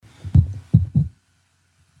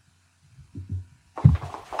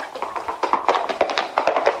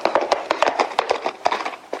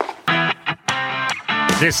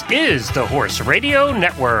This is the Horse Radio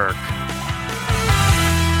Network.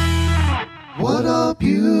 What a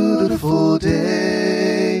beautiful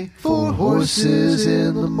day for horses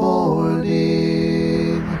in the morning.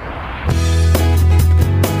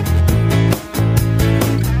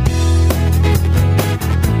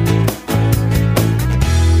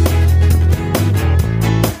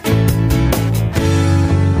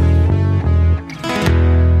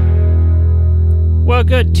 Well,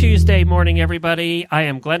 good Tuesday morning, everybody. I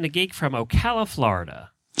am Glenn the Geek from Ocala, Florida.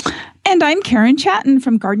 And I'm Karen Chatton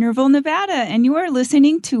from Gardnerville, Nevada, and you are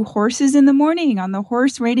listening to Horses in the Morning on the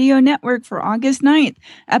Horse Radio Network for August 9th,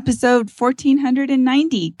 episode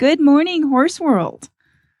 1490. Good morning, Horse World.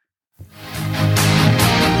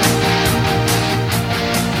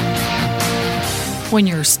 When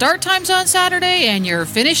your start time's on Saturday and your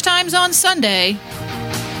finish time's on Sunday,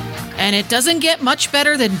 and it doesn't get much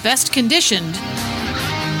better than best conditioned,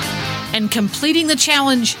 and completing the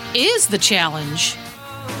challenge is the challenge,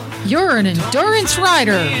 you're an endurance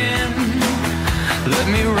rider. Let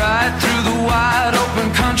me ride through the wide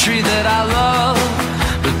open country that I love,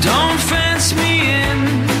 but don't fence me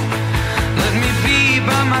in. Let me be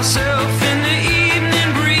by myself in the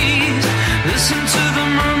evening breeze. Listen to the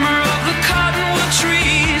murmur of the cottonwood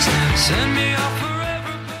trees. Send me off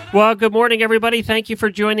forever. Well, good morning, everybody. Thank you for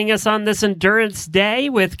joining us on this Endurance Day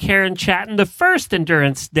with Karen Chatton, the first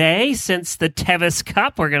Endurance Day since the Tevis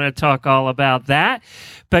Cup. We're going to talk all about that.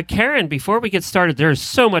 But Karen, before we get started, there's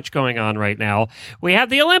so much going on right now. We have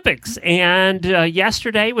the Olympics, and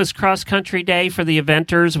yesterday was cross-country day for the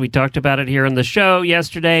eventers. We talked about it here on the show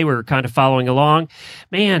yesterday. We were kind of following along.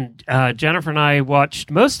 Man, Jennifer and I watched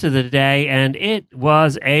most of the day, and it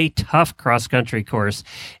was a tough cross-country course.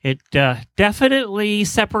 It definitely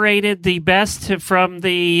separated the best from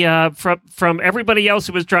the from everybody else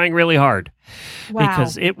who was trying really hard. Wow.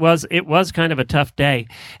 Because it was kind of a tough day.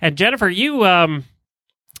 And Jennifer,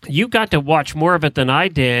 you got to watch more of it than I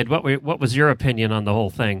did. What was your opinion on the whole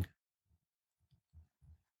thing?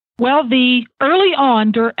 Well, the early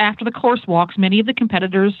on, after the course walks, many of the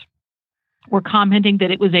competitors were commenting that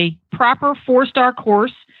it was a proper 4-star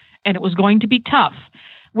course and it was going to be tough,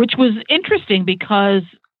 which was interesting because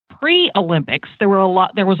pre-Olympics there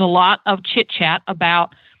was a lot of chit-chat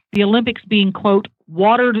about the Olympics being, quote,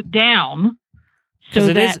 watered down. So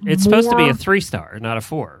it's supposed to be a 3-star, not a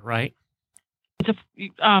 4, right? It's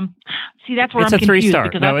see, that's where it's I'm a confused 3-star.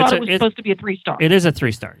 because No, I thought it was supposed to be a 3-star. It is a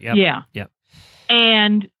 3-star. Yep. Yeah. Yep.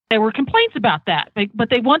 And there were complaints about that, but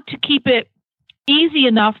they want to keep it easy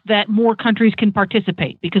enough that more countries can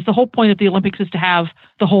participate because the whole point of the Olympics is to have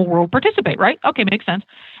the whole world participate, right? Okay, makes sense.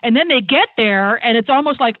 And then they get there and it's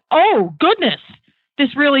almost like, oh, goodness,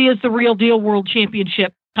 this really is the real deal world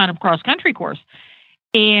championship kind of cross-country course.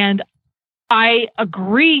 And I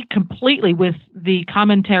agree completely with the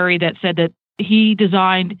commentary that said that he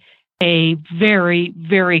designed a very,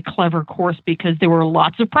 very clever course because there were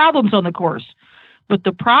lots of problems on the course. But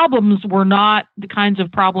the problems were not the kinds of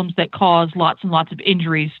problems that cause lots and lots of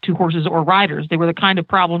injuries to horses or riders. They were the kind of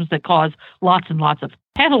problems that cause lots and lots of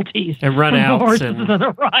penalties and runouts horses and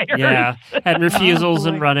the riders. Yeah, and refusals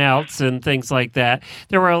and runouts and things like that.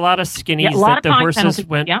 There were a lot of skinnies that the horses penalties.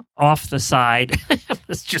 Went off the side. It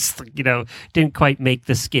was just, didn't quite make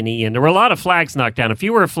the skinny. And there were a lot of flags knocked down. If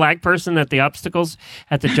you were a flag person at the obstacles,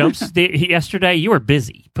 at the jumps yesterday, you were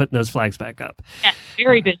busy putting those flags back up. Yeah,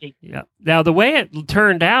 very busy. Yeah. Now, the way it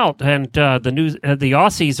turned out, and the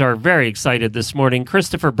Aussies are very excited this morning.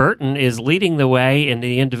 Christopher Burton is leading the way in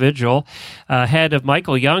the individual, ahead of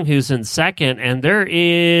Michael Young, who's in second, and there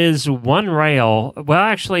is one rail. Well,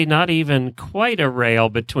 actually, not even quite a rail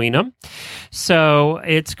between them. So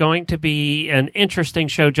it's going to be an interesting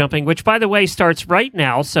show jumping, which, by the way, starts right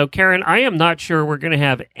now. So, Karen, I am not sure we're going to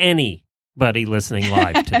have anybody listening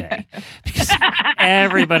live today because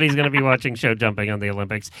everybody's going to be watching show jumping on the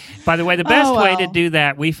Olympics. By the way, the best way to do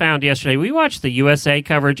that, we found yesterday, we watched the USA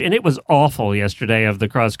coverage, and it was awful yesterday of the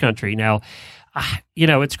cross country. Now,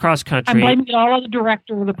 it's cross country. I'm blaming it all on the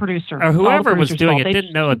director or the producer. Or whoever was doing it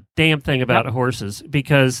didn't know a damn thing about horses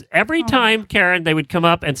because every time, Karen, they would come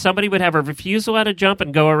up and somebody would have a refusal at a jump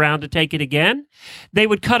and go around to take it again, they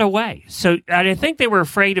would cut away. So I think they were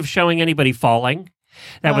afraid of showing anybody falling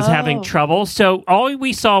that was having trouble. So all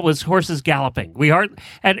we saw was horses galloping.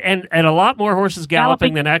 And a lot more horses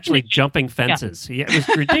galloping than actually jumping fences. Yeah. It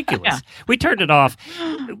was ridiculous. We turned it off.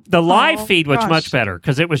 The live feed was much better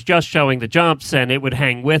because it was just showing the jumps and it would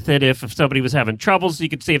hang with it if somebody was having trouble, so you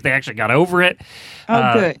could see if they actually got over it.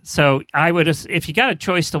 Good. So I would, if you got a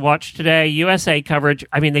choice to watch today, USA coverage,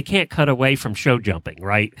 I mean, they can't cut away from show jumping,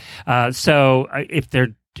 right? So if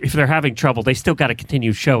they're having trouble, they still got to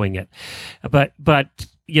continue showing it. But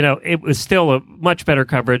it was still a much better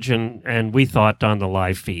coverage, and we thought on the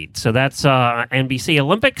live feed. So that's NBC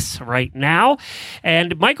Olympics right now.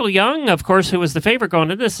 And Michael Young, of course, who was the favorite going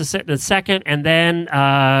into this, is sitting in second. And then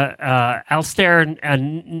Alistair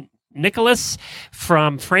Nicholas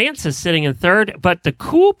from France is sitting in third. But the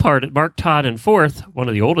cool part, Mark Todd in fourth, one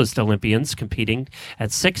of the oldest Olympians competing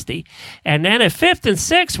at 60. And then at fifth and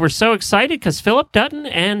sixth, we're so excited because Philip Dutton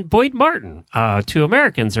and Boyd Martin, two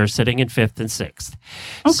Americans, are sitting in fifth and sixth.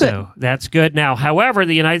 Okay. So that's good. Now, however,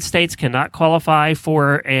 the United States cannot qualify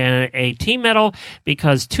for a team medal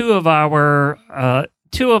because two of our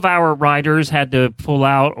riders had to pull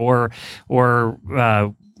out or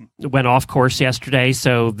went off course yesterday,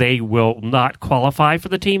 so they will not qualify for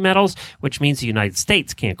the team medals, which means the United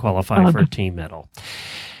States can't qualify for a team medal.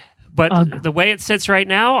 But the way it sits right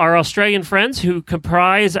now, our Australian friends, who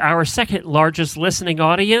comprise our second largest listening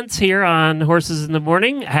audience here on Horses in the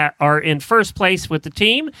Morning, are in first place with the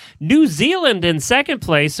team. New Zealand in second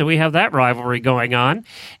place, so we have that rivalry going on.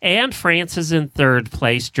 And France is in third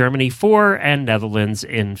place, Germany 4, and Netherlands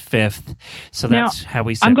in fifth. So that's how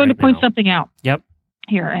we sit. I'm going right to point now. something out. Yep.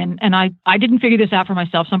 Here, and I didn't figure this out for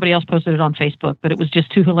myself. Somebody else posted it on Facebook, but it was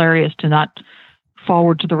just too hilarious to not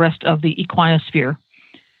forward to the rest of the equinosphere.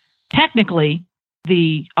 Technically,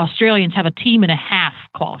 the Australians have a team and a half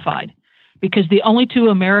qualified because the only two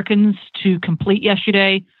Americans to complete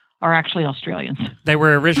yesterday are actually Australians. They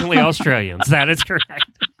were originally Australians. That is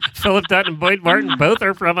correct. Philip Dutton and Boyd Martin both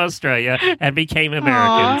are from Australia and became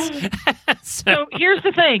Americans. So here's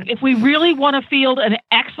the thing. If we really want to field an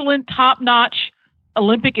excellent, top-notch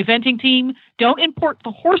Olympic eventing team, don't import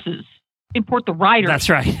the horses, import the riders. That's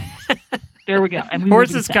right. There we go. And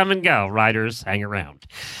horses come and go. Riders hang around.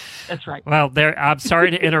 That's right. Well, I'm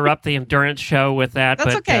sorry to interrupt the endurance show with that,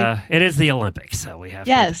 That's but okay. It is the Olympics, so we have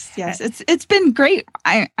Yes. It's been great.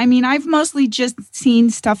 I mean, I've mostly just seen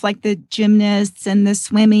stuff like the gymnasts and the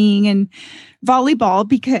swimming and volleyball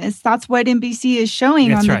because that's what NBC is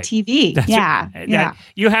showing on the TV. That's yeah. right. Yeah.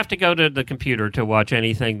 You have to go to the computer to watch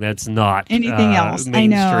anything that's not anything else.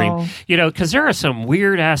 mainstream. I know. Because there are some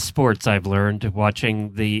weird ass sports I've learned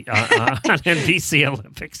watching the on NBC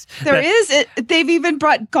Olympics. They've even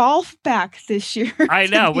brought golf back this year. I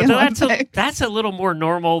know, but that's a little more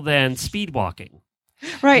normal than speed walking.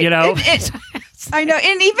 Right. I know.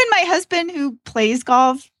 And even my husband who plays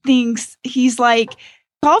golf thinks he's like,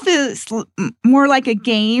 golf is more like a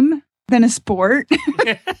game than a sport.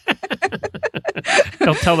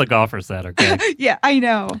 Don't tell the golfers that, okay? Yeah, I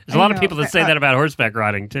know. There's a lot of people that say that about horseback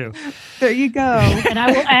riding, too. There you go. And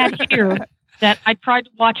I will add here that I tried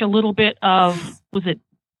to watch a little bit of,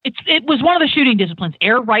 it was one of the shooting disciplines,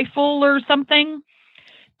 air rifle or something.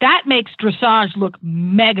 That makes dressage look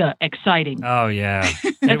mega exciting. Oh, yeah.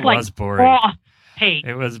 It was boring.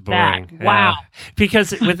 It was boring. That. Wow.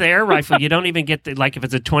 Because with the air rifle, you don't even get like if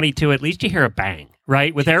it's a 22, at least you hear a bang,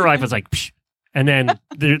 right? With air rifles, like, psh, and then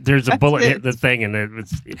there's a bullet hit the thing, and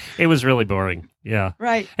it was really boring. Yeah.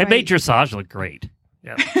 Right. It made dressage look great.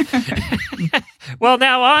 Yeah. Well,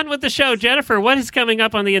 now on with the show. Jennifer, what is coming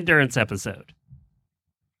up on the endurance episode?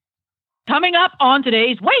 Coming up on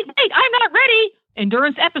today's Wait, I'm not ready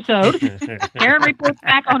endurance episode, Karen reports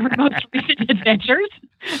back on her most recent adventures.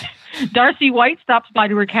 Darcy Whyte stops by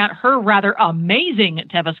to recount her rather amazing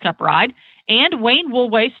Tevis Cup ride. And Wayne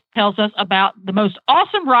Woolway tells us about the most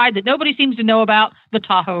awesome ride that nobody seems to know about, the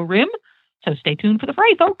Tahoe Rim. So stay tuned for the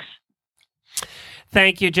fray, folks.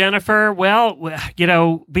 Thank you, Jennifer. Well,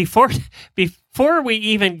 before we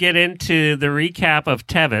even get into the recap of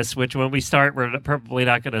Tevis, which when we start, we're probably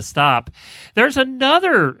not going to stop, there's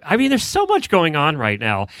so much going on right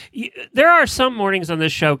now. There are some mornings on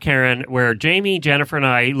this show, Karen, where Jamie, Jennifer, and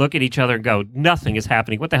I look at each other and go, nothing is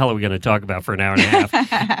happening. What the hell are we going to talk about for an hour and a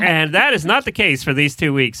half? And that is not the case for these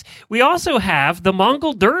 2 weeks. We also have the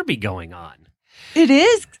Mongol Derby going on. It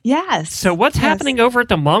is, yes. So what's happening over at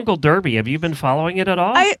the Mongol Derby? Have you been following it at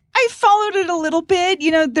all? I followed it a little bit.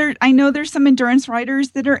 I know there's some endurance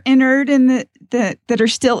riders that are entered and that are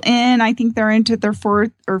still in. I think they're into their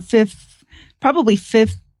fourth or fifth, probably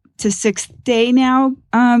fifth to sixth day now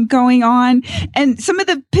going on. And some of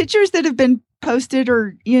the pictures that have been posted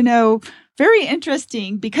are, very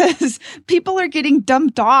interesting because people are getting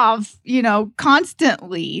dumped off,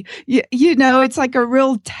 constantly. It's like a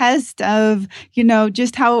real test of,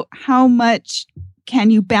 just how much can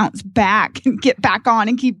you bounce back and get back on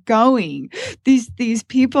and keep going. These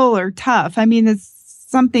people are tough. I mean, it's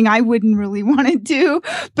something I wouldn't really want to do,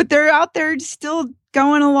 but they're out there still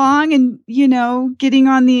going along and, getting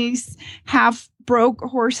on these half broke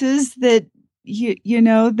horses that,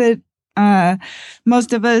 that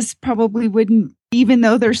Most of us probably wouldn't, even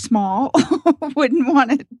though they're small, wouldn't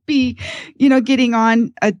want to be, getting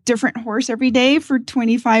on a different horse every day for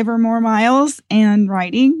 25 or more miles and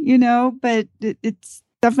riding, but it's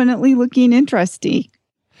definitely looking interesting.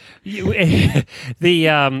 I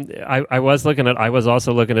was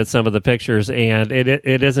also looking at some of the pictures, and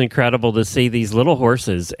it is incredible to see these little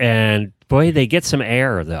horses, and boy, they get some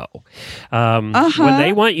air though. When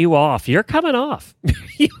they want you off, you're coming off.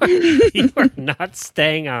 you are not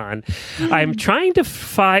staying on. I'm trying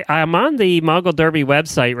to I'm on the Mongol Derby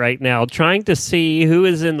website right now, trying to see who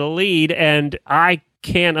is in the lead, and I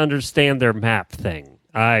can't understand their map thing.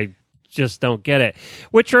 I just don't get it.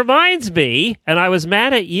 Which reminds me, and I was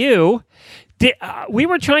mad at you. We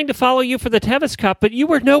were trying to follow you for the Tevis Cup, but you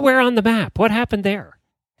were nowhere on the map. What happened there?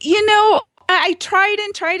 I tried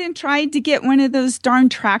to get one of those darn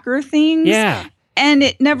tracker things. Yeah. And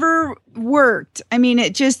it never worked. I mean,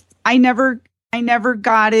 I never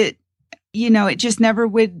got it. It just never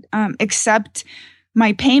would accept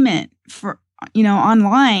my payment for,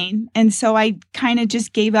 online. And so I kind of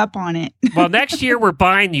just gave up on it. Well, next year we're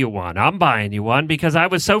buying you one. I'm buying you one because I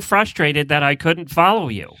was so frustrated that I couldn't follow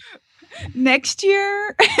you. Next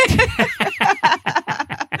year?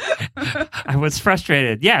 I was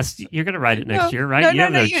frustrated. Yes, you're going to ride it next year, right? You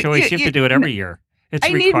have no choice. You have to do it every year. It's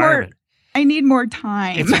a requirement. I need more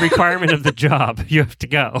time. It's a requirement of the job. You have to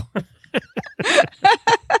go.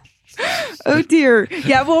 Oh, dear.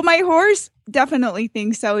 Yeah, well, my horse definitely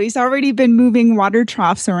thinks so. He's already been moving water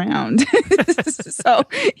troughs around. So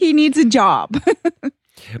he needs a job.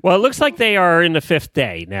 Well, it looks like they are in the 5th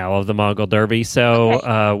day now of the Mongol Derby, so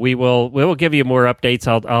okay. We will give you more updates.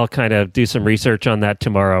 I'll kind of do some research on that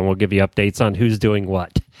tomorrow, and we'll give you updates on who's doing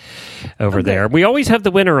what over there. We always have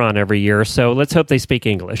the winner on every year, so let's hope they speak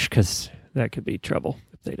English, because that could be trouble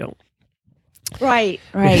if they don't. Right.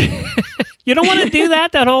 You don't want to do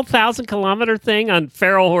that whole 1,000-kilometer thing on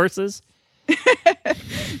feral horses?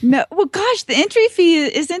 No, well, gosh, the entry fee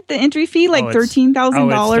isn't the entry fee like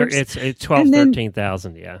 $13,000. It's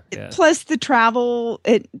 $13,000. Yeah. Plus the travel,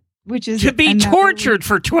 which is to be tortured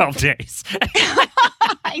for 12 days.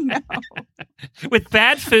 I know. With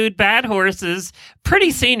bad food, bad horses,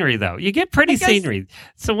 pretty scenery though. You get pretty scenery.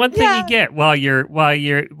 So one thing you get while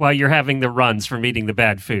you're having the runs from eating the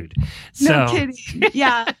bad food. No kidding.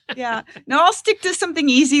 Yeah. No, I'll stick to something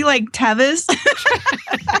easy like Tevis.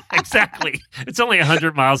 Exactly. It's only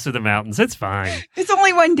 100 miles through the mountains. It's fine. It's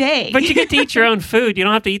only one day. But you get to eat your own food. You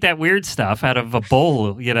don't have to eat that weird stuff out of a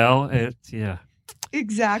bowl. Yeah.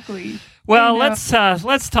 Exactly. Well, let's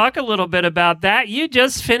talk a little bit about that. You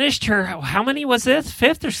just finished how many was this?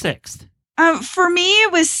 5th or 6th? For me,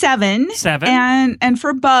 it was 7. 7? And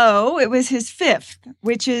for Bo, it was his 5th,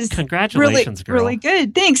 which is congratulations, girl. Really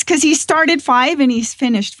good. Thanks, because he started 5 and he's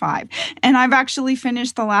finished 5. And I've actually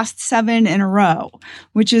finished the last 7 in a row,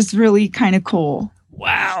 which is really kind of cool.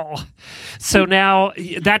 Wow. So now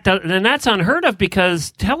that's unheard of,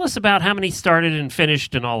 because tell us about how many started and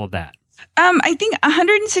finished and all of that. I think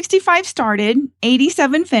 165 started,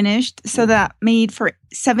 87 finished, so that made for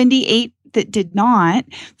 78 that did not,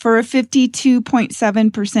 for a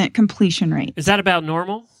 52.7% completion rate. Is that about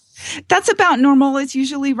normal? That's about normal. It's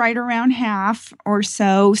usually right around half or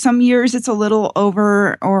so. Some years it's a little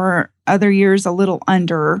over, or other years a little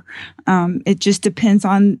under. It just depends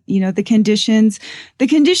on, the conditions. The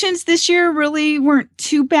conditions this year really weren't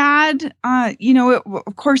too bad.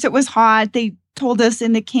 Of course it was hot. They told us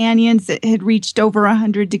in the canyons it had reached over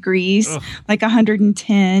 100 degrees, like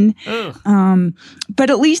 110. But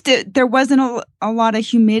at least there wasn't a lot of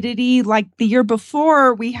humidity. Like the year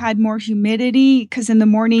before, we had more humidity because in the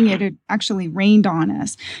morning it had actually rained on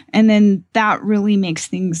us. And then that really makes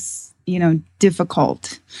things,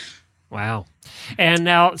 difficult. Wow. And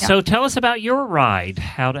now, so tell us about your ride.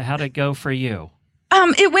 How'd it go for you?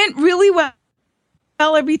 It went really well.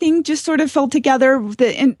 Everything just sort of fell together.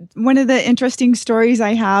 One of the interesting stories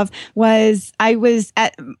I have was I was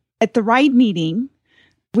at the ride meeting,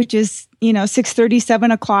 which is 6:30, 7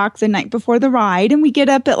 o'clock the night before the ride, and we get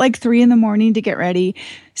up at like 3 a.m. to get ready.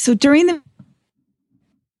 So during the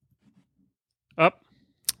I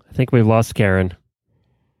think we've lost Karen.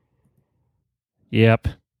 Yep.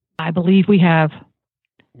 I believe we have.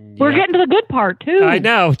 We're getting to the good part, too. I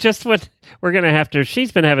know. Just what we're going to have to...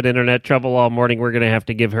 She's been having internet trouble all morning. We're going to have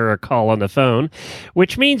to give her a call on the phone,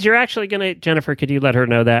 which means you're actually going to... Jennifer, could you let her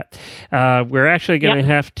know that? We're actually going to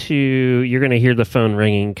have to... You're going to hear the phone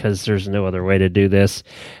ringing because there's no other way to do this.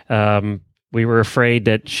 We were afraid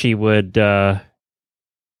that she would... that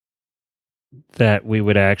we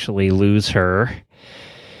would actually lose her.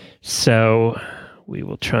 So we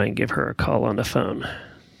will try and give her a call on the phone.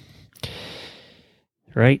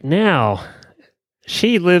 right now.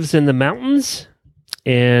 She lives in the mountains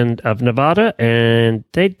of Nevada, and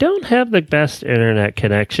they don't have the best internet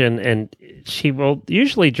connection, and she will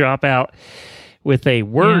usually drop out with a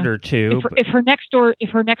word or two. If her next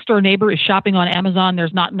door neighbor is shopping on Amazon,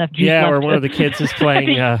 there's not enough juice left. Or one of the kids is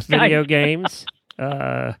playing video games.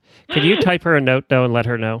 Can you type her a note, though, and let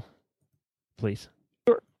her know, please?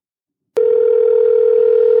 Sure.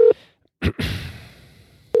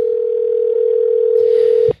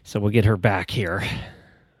 So we'll get her back here.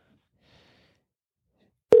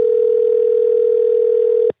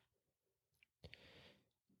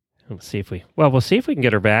 We'll see if we can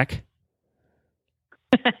get her back.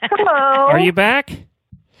 Hello. Are you back?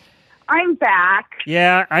 I'm back.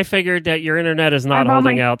 Yeah, I figured that your internet is not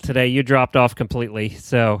holding out today. You dropped off completely.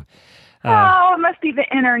 So. It must be the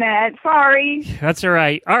internet. Sorry. That's all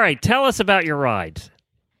right. All right, tell us about your ride.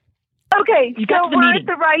 Okay, so we're at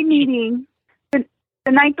the ride meeting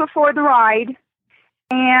the night before the ride,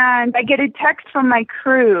 and I get a text from my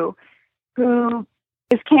crew who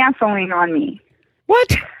is canceling on me.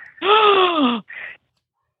 What?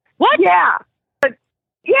 What? Yeah.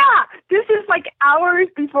 Yeah, this is like hours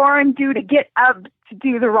before I'm due to get up to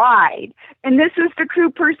do the ride. And this is the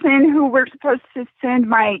crew person who we're supposed to send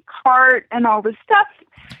my cart and all the stuff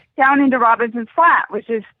down into Robinson's Flat, which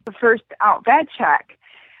is the first out vet check.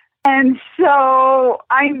 And so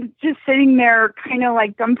I'm just sitting there kind of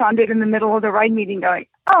like dumbfounded in the middle of the ride meeting going,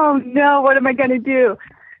 oh no, what am I going to do?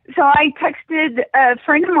 So I texted a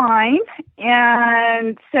friend of mine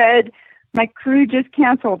and said, my crew just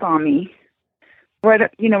canceled on me.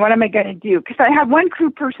 What am I going to do? Because I have one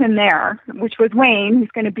crew person there, which was Wayne,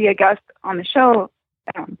 who's going to be a guest on the show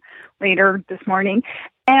later this morning.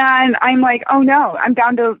 And I'm like, oh no, I'm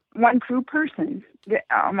down to one crew person.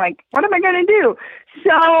 I'm like, what am I going to do?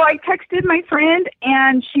 So I texted my friend,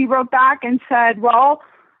 and she wrote back and said, well,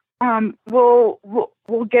 we'll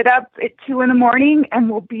get up at 2 a.m. and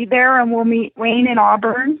we'll be there, and we'll meet Wayne in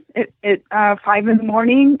Auburn at 5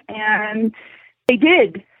 a.m. And they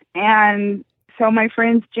did. And so my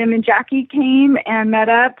friends Jim and Jackie came and met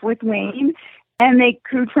up with Wayne, and they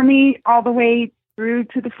crewed for me all the way through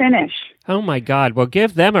to the finish. Oh, my God. Well,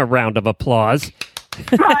 give them a round of applause.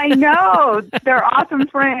 I know. They're awesome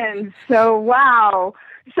friends. So, wow.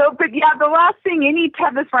 So, but yeah, the last thing any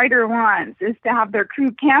Tevis rider wants is to have their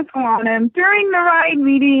crew cancel on them during the ride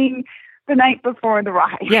meeting the night before the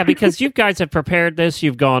ride. Yeah, because you guys have prepared this,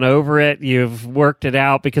 you've gone over it, you've worked it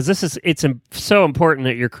out, because it's so important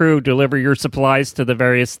that your crew deliver your supplies to the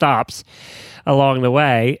various stops along the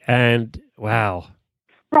way, and wow.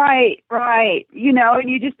 Right. And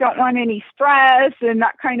you just don't want any stress and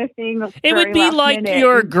that kind of thing. It would be like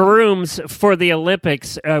your grooms for the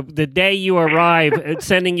Olympics, the day you arrive,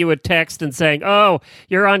 sending you a text and saying, oh,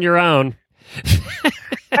 you're on your own.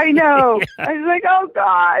 I know. Yeah. I was like, oh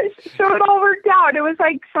gosh. So it all worked out. It was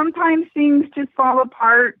like sometimes things just fall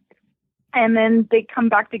apart and then they come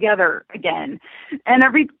back together again. And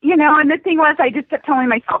and the thing was, I just kept telling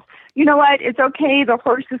myself, you know what? It's okay. The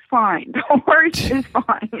horse is fine. The horse is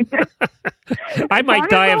fine. I might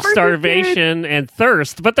die of starvation and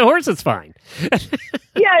thirst, but the horse is fine.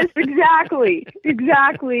 Yes, exactly.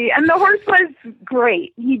 And the horse was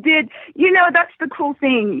great. He did, that's the cool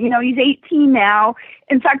thing. He's 18 now.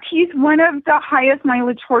 In fact, he's one of the highest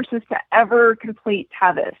mileage horses to ever complete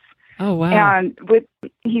Tevis. Oh, wow. And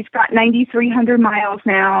he's got 9,300 miles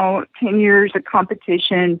now, 10 years of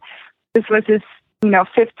competition. This was his,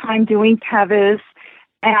 fifth time doing Tevis.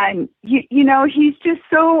 And, he's just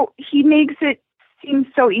he makes it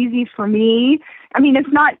seem so easy for me. I mean,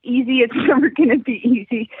 it's not easy. It's never going to be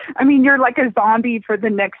easy. I mean, you're like a zombie for the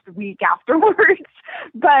next week afterwards.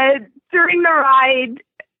 But during the ride,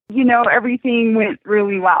 everything went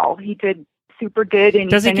really well. He did super good,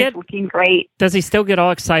 and he finished looking great. Does he still get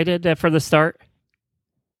all excited for the start?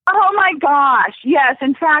 Oh my gosh, yes.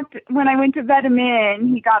 In fact, when I went to vet him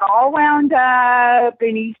in, he got all wound up,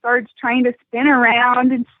 and he starts trying to spin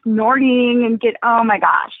around and snorting and oh my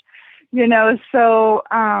gosh. So,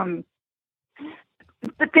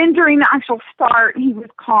 but then during the actual start, he was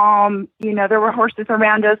calm. There were horses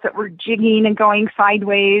around us that were jigging and going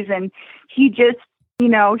sideways, and he just,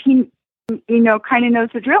 kind of knows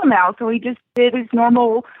the drill now. So he just did his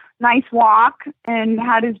normal nice walk and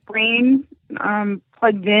had his brain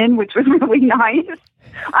plugged in, which was really nice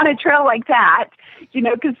on a trail like that,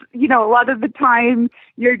 because, a lot of the time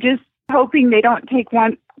you're just hoping they don't take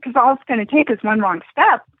one, because all it's going to take is one wrong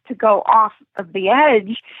step to go off of the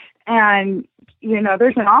edge. And,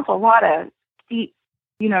 there's an awful lot of steep,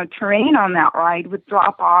 terrain on that ride with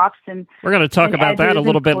drop-offs. And we're going to talk about that a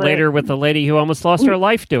little bit later with the lady who almost lost her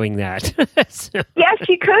life doing that. So. Yeah,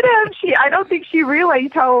 she could have. I don't think she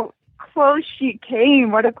realized how close she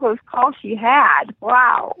came, what a close call she had.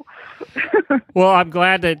 Wow. Well, I'm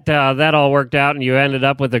glad that that all worked out and you ended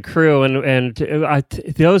up with a crew, and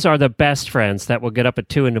those are the best friends that will get up at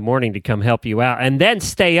 2 a.m. to come help you out and then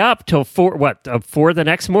stay up till 4 the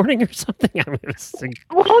next morning or something. I mean,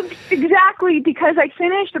 well, exactly, because I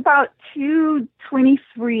finished about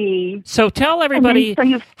 2:23. So tell everybody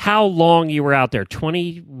how long you were out there.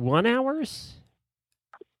 21 hours?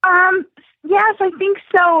 Yes, I think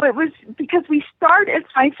so. It was because we start at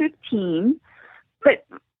 5:15, but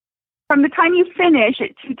from the time you finish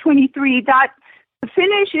at 2:23, the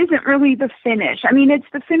finish isn't really the finish. I mean, it's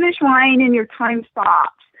the finish line and your time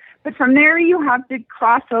stops. But from there, you have to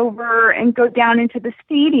cross over and go down into the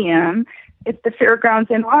stadium. It's the fairgrounds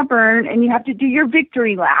in Auburn, and you have to do your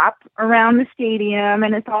victory lap around the stadium,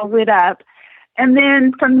 and it's all lit up. And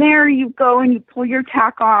then from there, you go and you pull your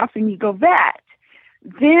tack off and you go vet.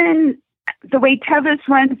 Then the way Tevis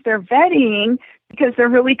runs their vetting, because they're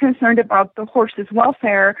really concerned about the horse's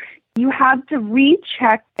welfare, you have to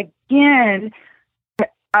recheck again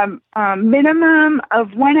a minimum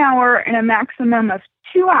of 1 hour and a maximum of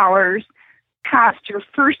 2 hours past your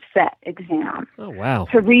first vet exam. Oh, wow.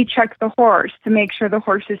 To recheck the horse to make sure the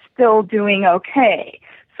horse is still doing okay.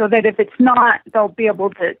 So that if it's not, they'll be able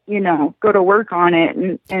to, go to work on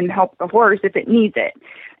it and help the horse if it needs it.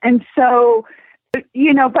 And so,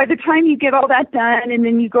 by the time you get all that done and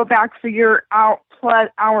then you go back for your hour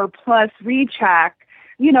plus recheck,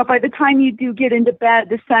 by the time you do get into bed,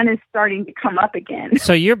 the sun is starting to come up again.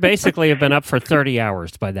 So you basically have been up for 30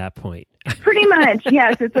 hours by that point. Pretty much,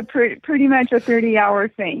 yes. It's a pretty much a 30-hour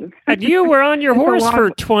thing. And you were on your horse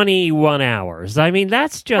for 21 hours. I mean,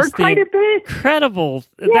 that's just incredible.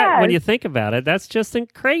 Yes. When you think about it, that's just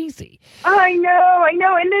crazy. I know.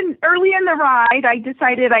 And then early in the ride, I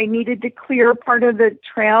decided I needed to clear part of the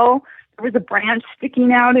trail. There was a branch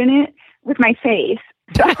sticking out in it with my face.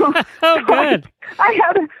 So, good. I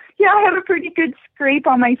had a pretty good scrape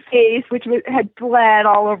on my face, which had bled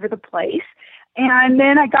all over the place. And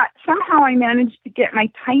then somehow I managed to get my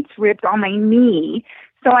tights ripped on my knee.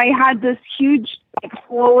 So I had this huge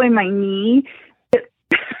hole in my knee.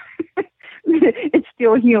 It's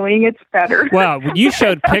still healing. It's better. Wow. When you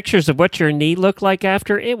showed pictures of what your knee looked like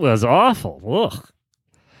after, it was awful. Ugh.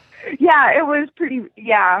 Yeah, it was pretty,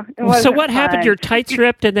 yeah. So what happened? Your tights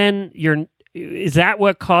ripped and then is that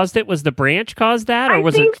what caused it? Was the branch caused that? Or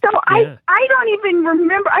was I think so. Yeah. I don't even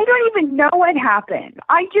remember. I don't even know what happened.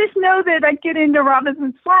 I just know that I get into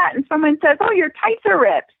Robinson's Flat and someone says, "Oh, your tights are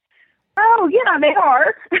ripped." Oh, yeah, they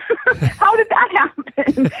are. How did that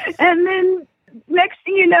happen? And then next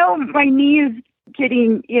thing you know, my knee is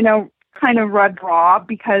getting, kind of rubbed raw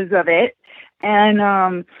because of it.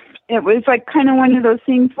 And it was kind of one of those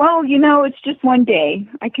things, well, it's just one day.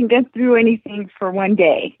 I can get through anything for one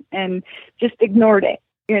day, and just ignored it,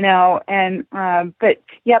 And, but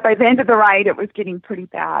yeah, by the end of the ride, it was getting pretty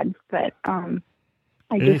bad, but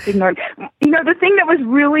I just ignored it. The thing that was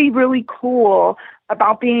really, really cool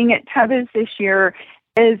about being at Tevis this year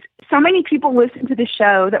is so many people listened to the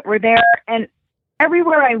show that were there, and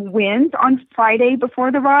everywhere I went on Friday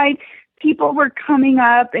before the ride, people were coming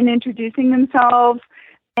up and introducing themselves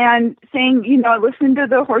and saying, I listened to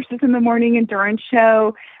the Horses in the Morning Endurance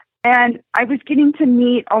show, and I was getting to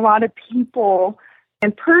meet a lot of people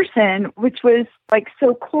in person, which was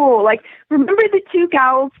so cool. Remember the two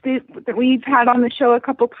gals that we've had on the show a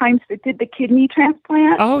couple times that did the kidney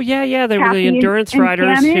transplant? Oh, yeah. They were the endurance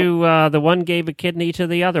riders who the one gave a kidney to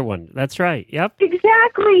the other one. That's right. Yep.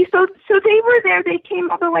 Exactly. So they were there. They came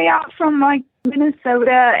all the way out from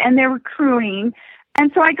Minnesota, and they were crewing. And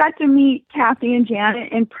so I got to meet Kathy and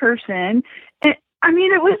Janet in person. And,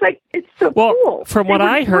 it was it's so cool. Well, from what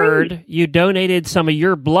I heard, you donated some of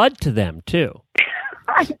your blood to them, too.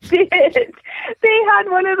 I did. They had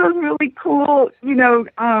one of those really cool,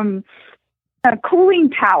 cooling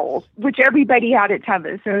towels, which everybody had at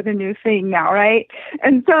Tevis. They're the new thing now, right?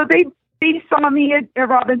 And so they saw me at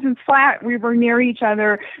Robinson's Flat. We were near each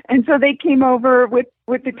other. And so they came over with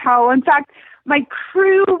the towel. In fact, my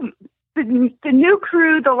crew, the new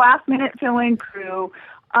crew, the last-minute fill-in crew,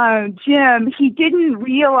 Jim, he didn't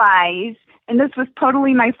realize, and this was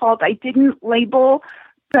totally my fault, I didn't label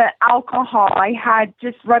the alcohol. I had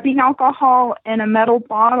just rubbing alcohol in a metal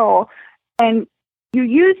bottle, and you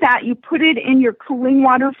use that, you put it in your cooling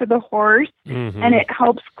water for the horse, and it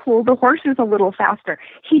helps cool the horses a little faster.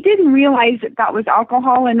 He didn't realize that was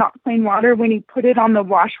alcohol and not plain water when he put it on the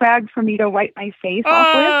wash rag for me to wipe my face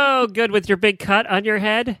off with. Oh, good, with your big cut on your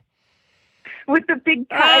head? With the big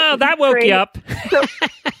cut. Oh, that woke you up. So,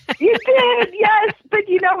 you did, yes. But,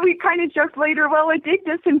 we kind of joked later, well, it did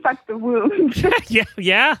disinfect the wound.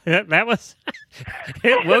 yeah, that was,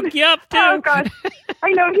 it woke you up, too. Oh, gosh.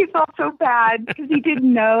 I know, he felt so bad because he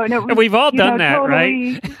didn't know. And it was, and we've all done that,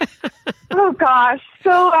 totally, right? Oh, gosh.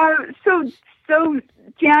 So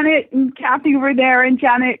Janet and Kathy were there, and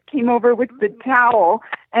Janet came over with the towel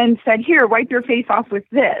and said, here, wipe your face off with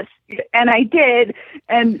this. And I did.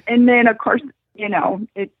 And then, of course,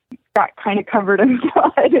 it got kind of covered in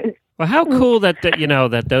blood. Well, how cool that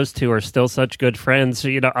that those two are still such good friends.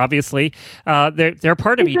 Obviously, they're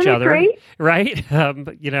part of each other, great? Right? They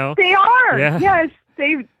are. Yeah.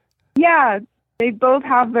 Yes, they both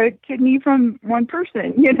have a kidney from one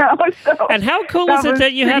person. So and how cool is it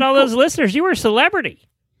that you had all those listeners? You were a celebrity.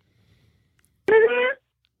 Mm-hmm.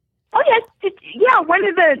 Oh yes, yeah. One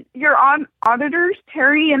of your auditors,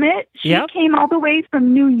 Terry Emmett, she came all the way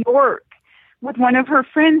from New York with one of her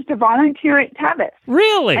friends to volunteer at Tevis.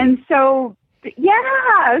 Really? And so,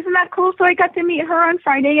 yeah, isn't that cool? So I got to meet her on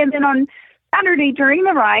Friday, and then on Saturday during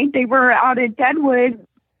the ride, they were out at Deadwood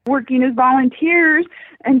working as volunteers,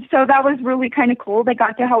 and so that was really kind of cool. They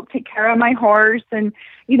got to help take care of my horse, and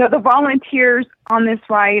the volunteers on this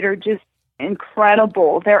ride are just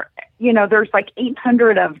incredible. There's like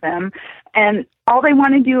 800 of them, and all they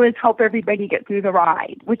want to do is help everybody get through the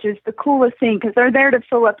ride, which is the coolest thing because they're there to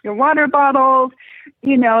fill up your water bottles.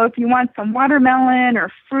 If you want some watermelon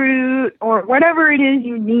or fruit or whatever it is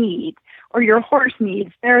you need or your horse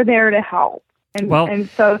needs, they're there to help. And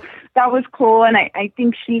so that was cool, and I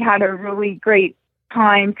think she had a really great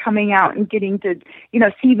time coming out and getting to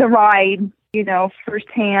see the ride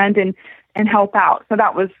firsthand and help out. So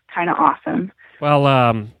that was kind of awesome.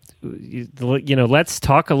 Well, let's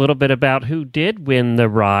talk a little bit about who did win the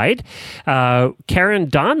ride. Karen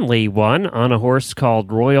Donnelly won on a horse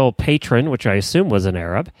called Royal Patron, which I assume was an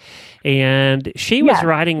Arab. And she was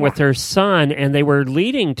riding with her son, and they were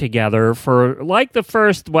leading together for like the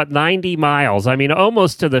first, 90 miles. I mean,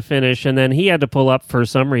 almost to the finish. And then he had to pull up for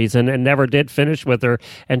some reason and never did finish with her.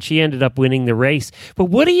 And she ended up winning the race. But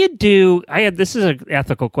what do you do? This is an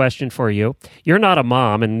ethical question for you. You're not a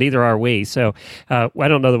mom, and neither are we. So I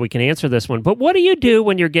don't know that we can answer this one. But what do you do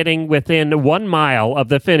when you're getting within 1 mile of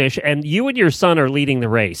the finish and you and your son are leading the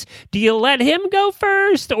race? Do you let him go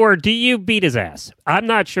first, or do you beat his ass? I'm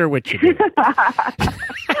not sure which.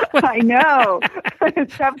 I know.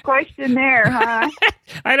 Tough question there, huh?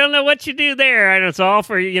 I don't know what you do there. And it's all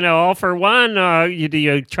for one. Do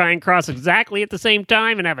you try and cross exactly at the same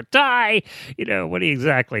time and have a tie? What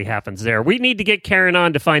exactly happens there? We need to get Karen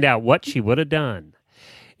on to find out what she would have done.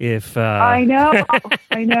 If I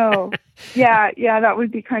know. Yeah, that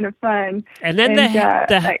would be kind of fun. And then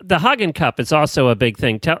the Hagen Cup is also a big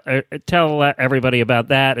thing. Tell everybody about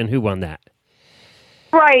that and who won that.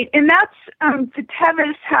 Right, and that's the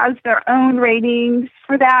Tevis has their own ratings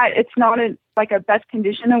for that. It's not a best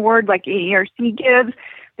condition award like AARC gives.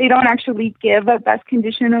 They don't actually give a best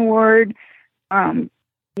condition award. By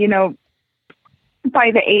the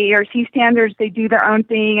AARC standards, they do their own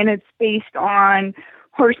thing, and it's based on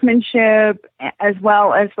horsemanship as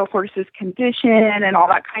well as the horse's condition and all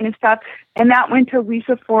that kind of stuff. And that went to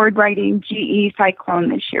Lisa Ford riding GE Cyclone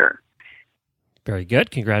this year. Very good.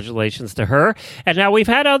 Congratulations to her. And now we've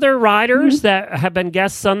had other riders that have been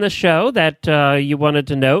guests on the show that you wanted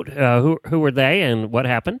to note. Who were they and what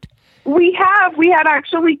happened? We had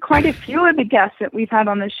actually quite a few of the guests that we've had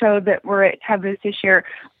on the show that were at Tevis this year.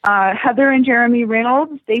 Heather and Jeremy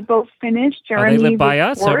Reynolds, they both finished. Jeremy they live by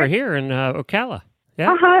us fourth. Over here in Ocala.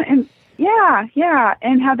 Yeah. And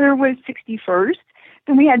and Heather was 61st.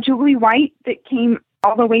 Then we had Julie Whyte that came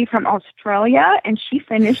all the way from Australia, and she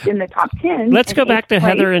finished in the top 10. Let's go back to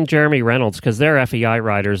Heather and Jeremy Reynolds, because they're FEI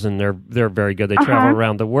riders, and they're very good. They travel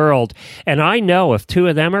around the world. And I know if two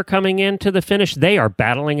of them are coming into the finish, they are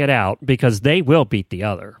battling it out, because they will beat the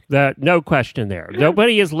other. No question there.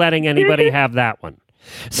 Nobody is letting anybody have that one.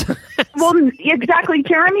 Well, exactly.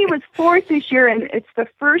 Jeremy was fourth this year, and it's the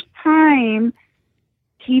first time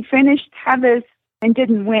he finished Tevis and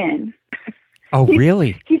didn't win. Oh,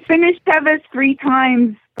 really? He finished Tevis 3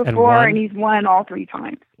 times before, and he's won all 3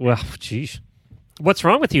 times. Well, geez. What's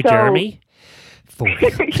wrong with you, Jeremy? Fourth.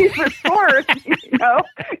 He's the fourth,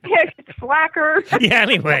 slacker. Yeah,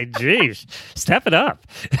 anyway, geez. Step it up.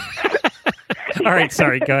 All right,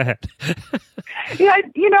 sorry, go ahead. Yeah,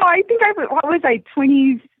 I think what was I,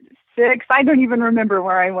 26. I don't even remember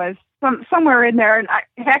where I was. Somewhere in there, and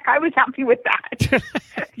I was happy with that.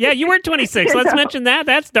 Yeah, you were 26. Let's mention that.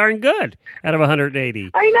 That's darn good out of 180.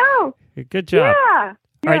 I know. Good job. Yeah.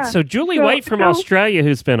 All right, so Julie Whyte from Australia,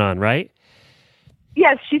 who's been on, right?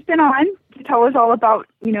 Yes, she's been on to tell us all about,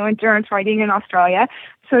 endurance riding in Australia.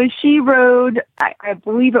 So she rode, I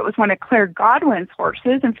believe it was one of Claire Godwin's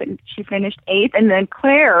horses, and she finished 8th. And then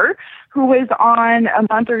Claire, who was on a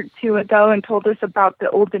month or two ago and told us about the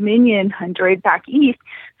Old Dominion 100 back east,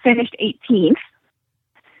 finished 18th.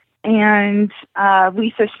 And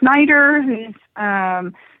Lisa Schneider, who's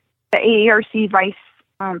the AARC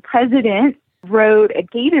vice president, rode a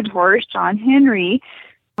gaited horse, John Henry,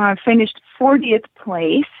 finished 40th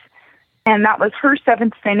place. And that was her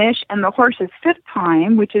 7th finish and the horse's 5th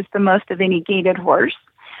time, which is the most of any gaited horse.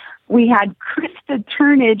 We had Krista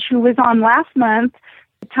Turnage, who was on last month,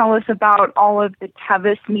 to tell us about all of the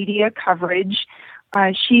Tevis media coverage.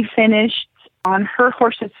 She finished on her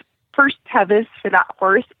horse's first Tevis for that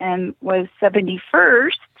horse and was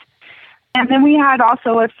 71st. And then we had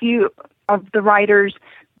also a few of the riders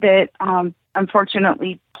that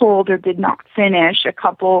unfortunately pulled or did not finish. A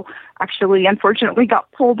couple actually unfortunately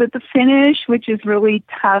got pulled at the finish, which is really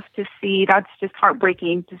tough to see. That's just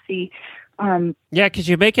heartbreaking to see. Yeah, because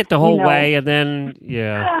you make it the whole way and then,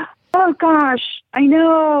 yeah. Oh, gosh, I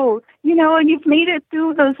know. And you've made it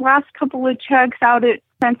through those last couple of checks out at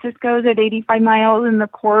Francisco's at 85 miles and the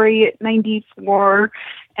quarry at 94.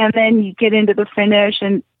 And then you get into the finish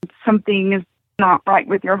and something is not right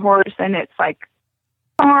with your horse. And it's like,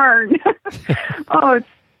 darn. Oh,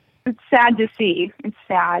 it's sad to see. It's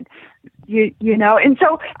sad, you know. And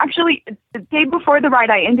so, actually, the day before the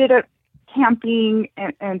ride, I ended up camping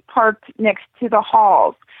and parked next to the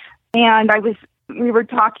halls. And we were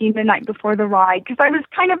talking the night before the ride because I was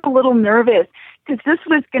kind of a little nervous because this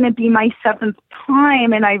was going to be my 7th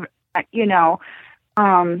time, and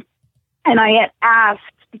and I had asked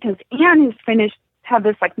because Anne has finished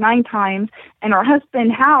Tevis like 9 times, and her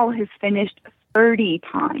husband Hal has finished 30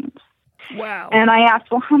 times. Wow. And I asked,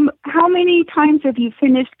 well, how many times have you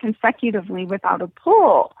finished consecutively without a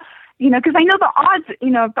pull? Because I know the odds, if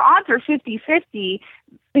the odds are 50-50,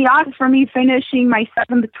 the odds for me finishing my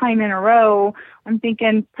 7th time in a row, I'm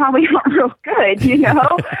thinking probably not real good,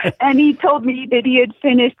 And he told me that he had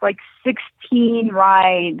finished like 16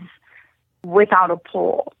 rides without a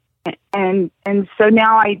pull. And so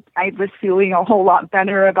now I was feeling a whole lot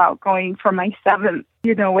better about going for my 7th,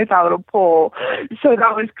 without a pull. So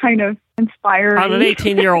that was kind of inspiring. On an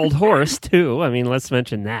 18-year-old horse, too. I mean, let's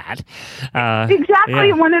mention that. Exactly.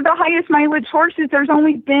 Yeah. One of the highest mileage horses. There's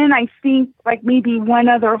only been, I think, like maybe one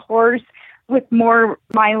other horse with more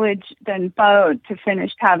mileage than Bo to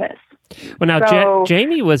finish Tevis. Well, now,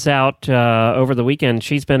 Jamie was out over the weekend.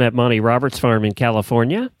 She's been at Monty Roberts' farm in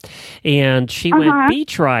California, and she went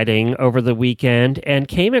beach riding over the weekend and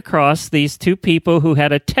came across these 2 people who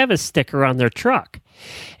had a Tevis sticker on their truck.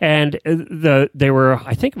 And they were,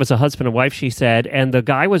 I think it was a husband and wife, she said, and the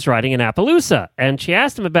guy was riding in Appaloosa. And she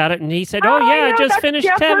asked him about it, and he said, I just finished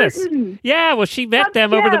Jeff Tevis. Burton. Yeah, well, she met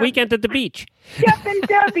them over the weekend at the beach. Jeff and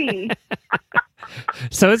Debbie.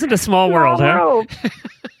 So isn't it a small world, huh?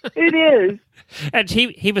 It is. And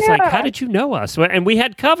he was like, how did you know us? And we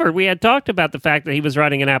had talked about the fact that he was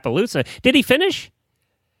riding in Appaloosa. Did he finish?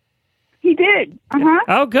 He did.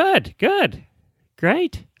 Oh, good.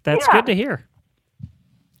 Great. That's good to hear.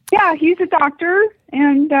 Yeah, he's a doctor,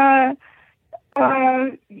 and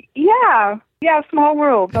small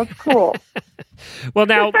world. That's cool. Well,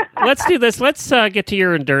 now, let's do this. Let's get to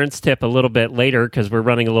your endurance tip a little bit later because we're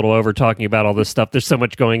running a little over talking about all this stuff. There's so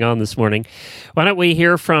much going on this morning. Why don't we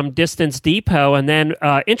hear from Distance Depot and then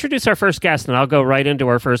introduce our first guest, and I'll go right into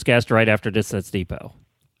our first guest right after Distance Depot.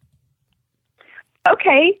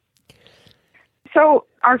 Okay. So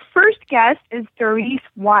our first guest is Darice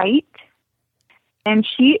Whyte, and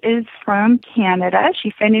she is from Canada.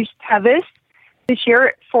 She finished Tevis this year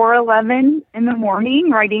at 4:11 in the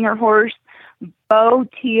morning, riding her horse, Bo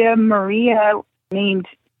Tia Maria, named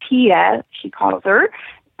Tia, she calls her.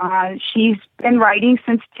 She's been riding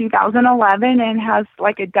since 2011 and has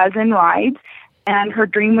like a dozen rides. And her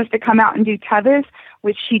dream was to come out and do Tevis,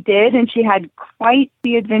 which she did, and she had quite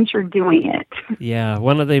the adventure doing it. Yeah,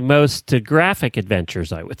 one of the most graphic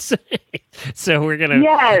adventures, I would say. So we're gonna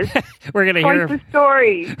hear the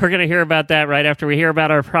story. We're gonna hear about that right after we hear about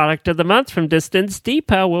our product of the month from Distance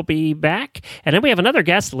Depot. We'll be back, and then we have another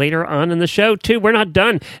guest later on in the show too. We're not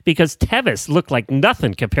done because Tevis looked like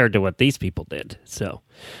nothing compared to what these people did. So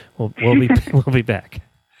we'll be back.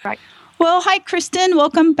 Right. Well, hi, Kristen.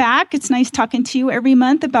 Welcome back. It's nice talking to you every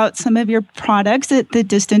month about some of your products at the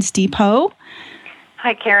Distance Depot.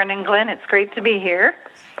 Hi, Karen and Glenn. It's great to be here.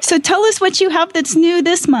 So tell us what you have that's new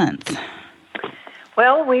this month.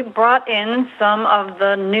 Well, we brought in some of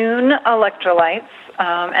the Noon electrolytes,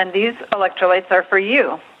 and these electrolytes are for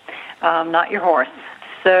you, not your horse.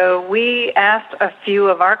 So we asked a few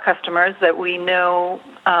of our customers that we know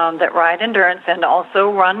that ride endurance and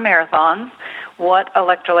also run marathons what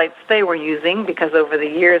electrolytes they were using, because over the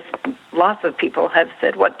years, lots of people have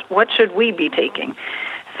said, what should we be taking?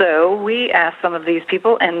 So we asked some of these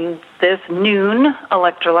people, and this Noon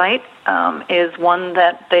electrolyte is one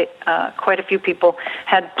that quite a few people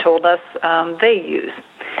had told us they use.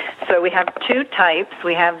 So we have two types.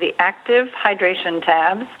 We have the active hydration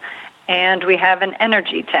tabs, and we have an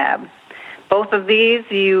energy tab. Both of these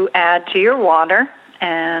you add to your water,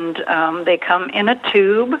 and they come in a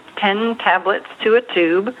tube, 10 tablets to a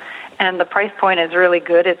tube, and the price point is really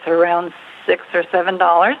good. It's around $6 or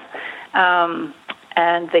 $7.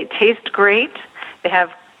 And they taste great. They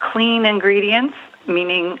have clean ingredients,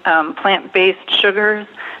 meaning plant-based sugars,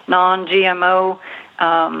 non-GMO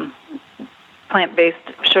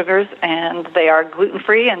plant-based sugars, and they are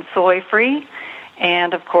gluten-free and soy-free,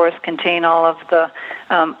 and, of course, contain all of the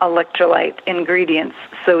electrolyte ingredients,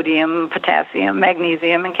 sodium, potassium,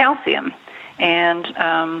 magnesium, and calcium.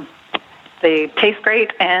 And they taste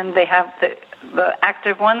great, and they have the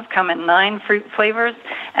active ones come in 9 fruit flavors,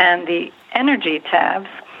 and the energy tabs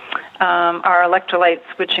are electrolytes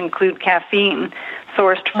which include caffeine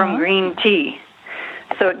sourced from green tea.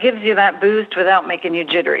 So it gives you that boost without making you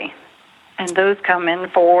jittery. And those come in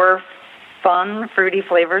 4 fun, fruity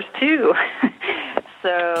flavors, too.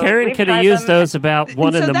 So Karen could have used those about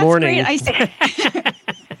 1 in the morning.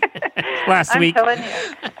 Last week. I'm telling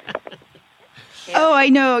you. Yeah. Oh, I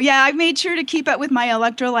know. Yeah, I made sure to keep up with my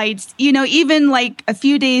electrolytes. Even like a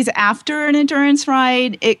few days after an endurance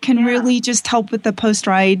ride, it can really just help with the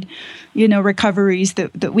post-ride, recoveries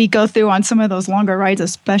that we go through on some of those longer rides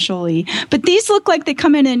especially. But these look like they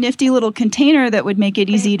come in a nifty little container that would make it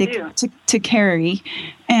easy to carry.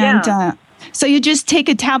 And so you just take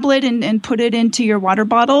a tablet and put it into your water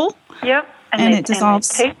bottle. Yep. And it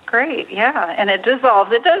dissolves. And it tastes great, and it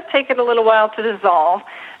dissolves. It does take it a little while to dissolve.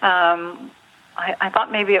 I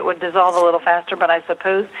thought maybe it would dissolve a little faster, but I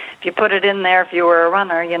suppose if you put it in there, if you were a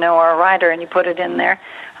runner, or a rider, and you put it in there,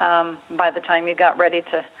 by the time you got ready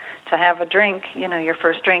to have a drink, your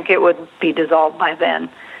first drink, it would be dissolved by then.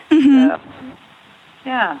 Mm-hmm. So,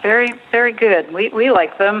 yeah, very, very good. We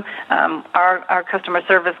like them. Our customer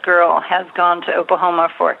service girl has gone to Oklahoma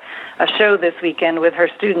for a show this weekend with her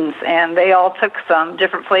students, and they all took some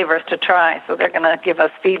different flavors to try, so they're going to give us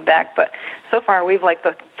feedback. But so far, we've liked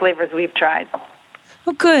the flavors we've tried.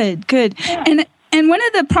 Oh, good. Yeah. And one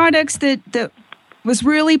of the products that was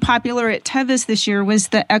really popular at Tevis this year was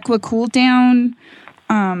the Equa Cool Down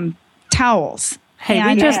towels. Hey,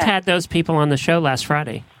 we just had those people on the show last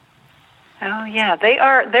Friday. Oh, yeah.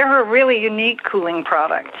 They're a really unique cooling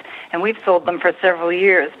product, and we've sold them for several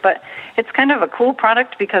years. But it's kind of a cool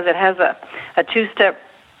product because it has a 2-step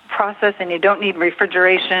process, and you don't need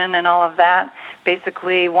refrigeration and all of that.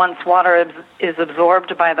 Basically, once water is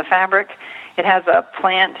absorbed by the fabric, it has a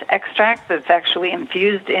plant extract that's actually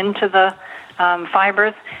infused into the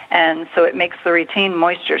fibers, and so it makes the retained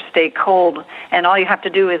moisture stay cold, and all you have to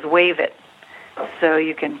do is wave it. So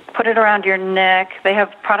you can put it around your neck. They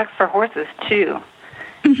have products for horses, too.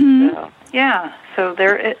 Mm-hmm. So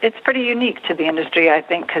it's pretty unique to the industry, I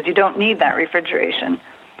think, because you don't need that refrigeration.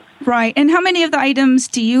 Right. And how many of the items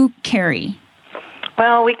do you carry?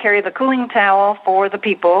 Well, we carry the cooling towel for the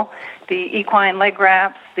people, the equine leg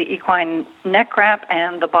wraps, the equine neck wrap,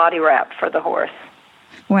 and the body wrap for the horse.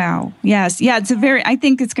 Wow. Yes. Yeah. I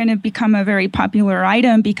think it's going to become a very popular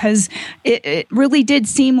item because it really did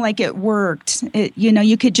seem like it worked.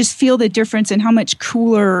 You could just feel the difference in how much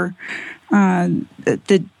cooler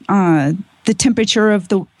the temperature of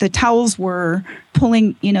the towels were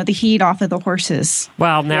pulling, the heat off of the horses.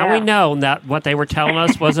 Well, now we know that what they were telling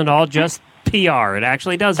us wasn't all just PR. It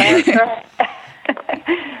actually does work.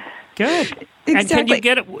 Good. Exactly. And can you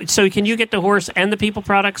get it? So can you get the horse and the people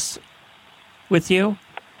products with you?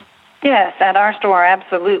 Yes, at our store,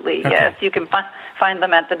 absolutely. Okay. Yes, you can find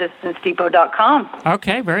them at thedistancedepot.com.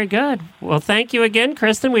 Okay, very good. Well, thank you again,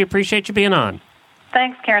 Kristen. We appreciate you being on.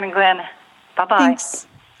 Thanks, Karen and Glenn. Bye-bye. Thanks.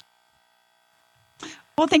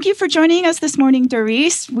 Well, thank you for joining us this morning,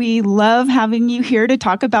 Darice. We love having you here to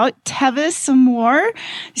talk about Tevis some more.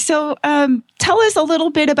 So tell us a little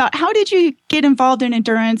bit about how did you get involved in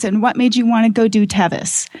endurance and what made you want to go do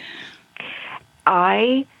Tevis?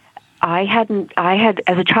 I I had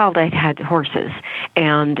as a child I had horses,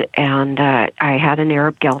 and I had an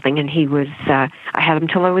Arab gelding, and he was I had him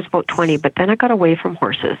till I was about 20, but then I got away from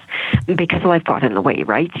horses because life got in the way,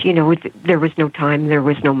 right? There was no time, there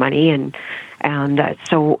was no money, and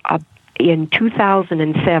so in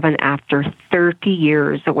 2007, after 30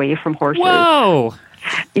 years away from horses, whoa,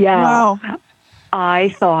 yeah, Wow. I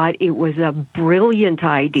thought it was a brilliant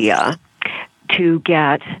idea to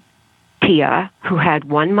get Tia, who had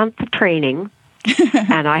 1 month of training,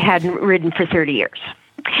 and I hadn't ridden for 30 years.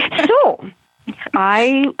 So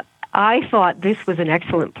I thought this was an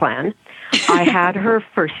excellent plan. I had her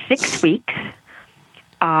for 6 weeks.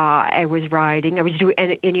 I was riding. I was doing,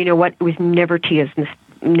 and you know what? It was never Tia's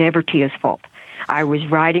fault. I was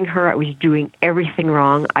riding her. I was doing everything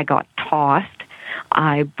wrong. I got tossed.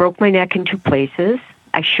 I broke my neck in 2 places.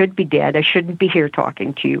 I should be dead. I shouldn't be here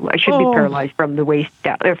talking to you. I should be paralyzed from the waist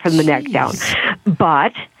down, or from the neck down.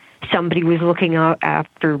 But somebody was looking out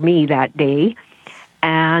after me that day,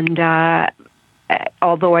 and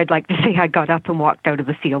although I'd like to say I got up and walked out of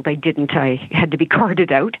the field, I didn't. I had to be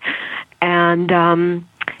carted out, and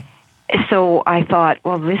so I thought,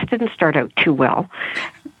 well, this didn't start out too well,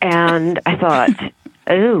 and I thought,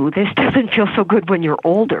 oh, this doesn't feel so good when you're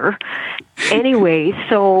older. Anyway,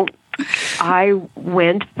 so I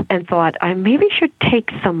went and thought I maybe should take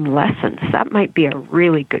some lessons. That might be a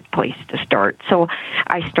really good place to start. So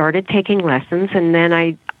I started taking lessons, and then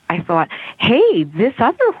I thought, hey, this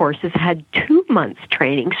other horse has had 2 months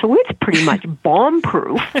training, so it's pretty much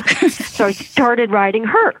bomb-proof. So I started riding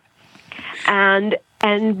her, and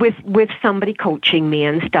with somebody coaching me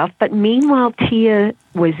and stuff. But meanwhile, Tia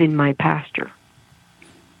was in my pasture,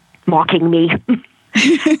 mocking me.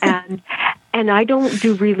 And I don't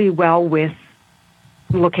do really well with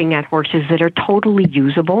looking at horses that are totally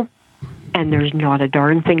usable, and there's not a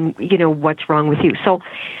darn thing, what's wrong with you. So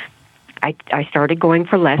I started going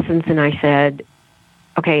for lessons, and I said,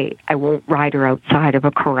 okay, I won't ride her outside of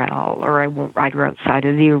a corral, or I won't ride her outside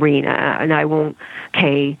of the arena, and I won't,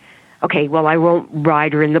 okay, well, I won't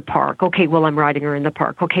ride her in the park. Okay, well, I'm riding her in the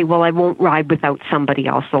park. Okay, well, I won't ride without somebody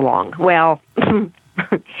else along. Well, to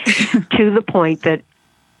the point that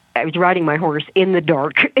I was riding my horse in the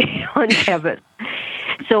dark on Tevis.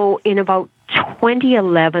 So in about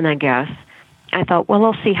 2011, I guess, I thought, well,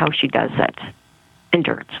 I'll see how she does at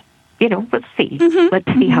endurance. Let's see.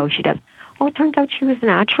 Let's see how she does. Well, it turns out she was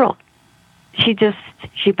natural. She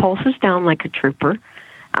pulses down like a trooper.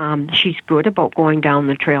 She's good about going down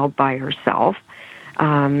the trail by herself.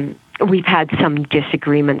 We've had some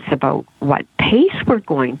disagreements about what pace we're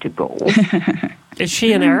going to go. Is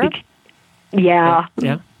she an Arab? Yeah.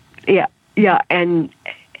 Yeah. And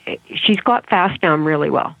she's got fast down really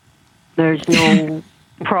well. There's no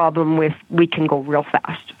problem with, we can go real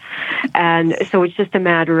fast. And so it's just a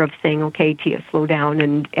matter of saying, okay, Tia, slow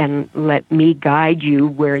down and let me guide you,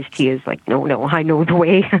 whereas Tia's like, no, I know the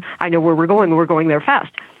way. I know where we're going there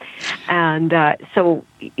fast. And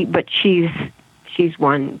but she's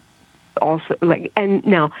one also, like, and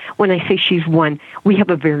now when I say she's one, we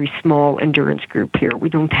have a very small endurance group here. We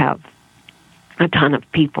don't have a ton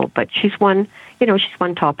of people, but she's one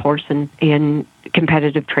top horse in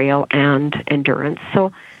competitive trail and endurance.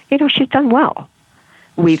 So, she's done well.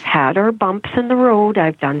 We've had our bumps in the road.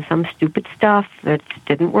 I've done some stupid stuff that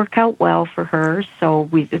didn't work out well for her. So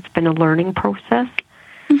it's been a learning process.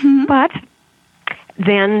 Mm-hmm. But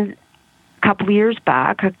then a couple of years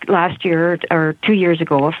back, last year or 2 years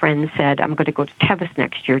ago, a friend said, I'm going to go to Tevis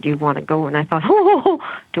next year. Do you want to go? And I thought,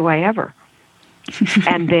 do I ever?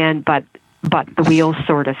 And then, but the wheels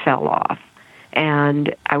sort of fell off.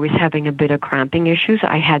 And I was having a bit of cramping issues.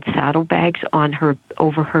 I had saddlebags on her,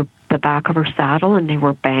 over the back of her saddle, and they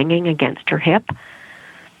were banging against her hip.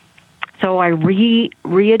 So I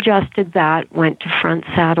readjusted that, went to front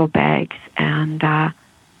saddlebags, but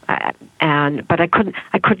I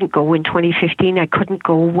couldn't go in 2015. I couldn't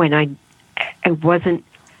go when I wasn't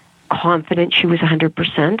confident she was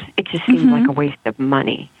 100%. It just seemed like a waste of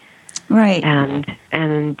money. Right. And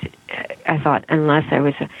I thought, unless I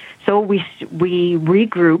was, so we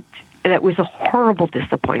regrouped. That was a horrible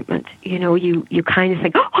disappointment. You kind of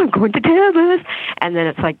think, oh, I'm going to Tevis, and then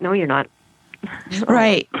it's like, no, you're not.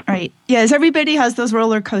 Right. Yes, everybody has those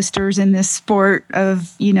roller coasters in this sport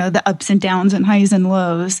of, the ups and downs and highs and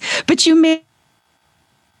lows. But you made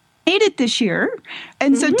it this year.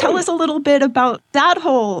 And so tell us a little bit about that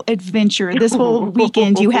whole adventure, this whole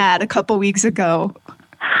weekend you had a couple weeks ago.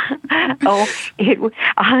 I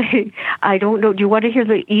don't know. Do you want to hear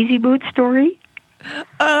the Easy Boot story?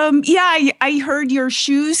 I heard your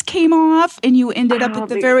shoes came off and you ended up at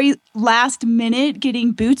the very last minute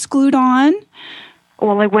getting boots glued on.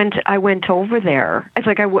 Well, I went over there. It's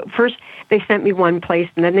like first they sent me one place,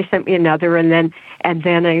 and then they sent me another, and then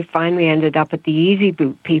I finally ended up at the Easy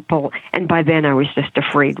Boot people. And by then, I was just a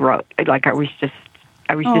frayed road. Like I was just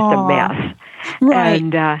a mess. Right.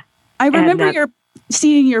 And I remember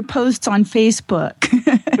seeing your posts on Facebook.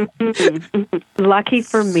 Lucky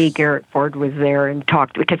for me, Garrett Ford was there and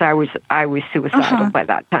talked, because I was suicidal by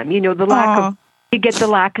that time. You know, the lack of. You get the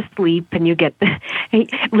lack of sleep, and you get the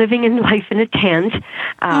living in life in a tent.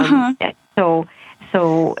 So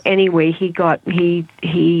anyway, he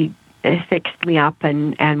fixed me up,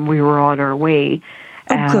 and we were on our way.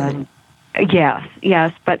 Good.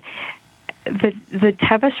 Yes, but the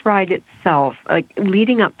Tevis ride itself, like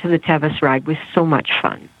leading up to the Tevis ride, was so much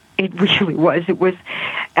fun. It really was. It was.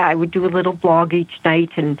 I would do a little blog each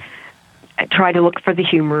night and try to look for the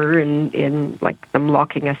humor in like them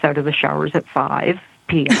locking us out of the showers at 5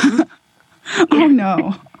 p.m. Oh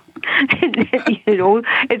no! And, you know,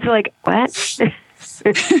 it's like what?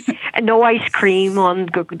 And no ice cream on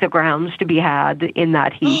the grounds to be had in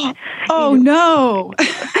that heat. Oh no!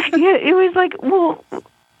 Yeah, it was like, well,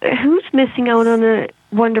 who's missing out on a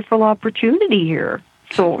wonderful opportunity here?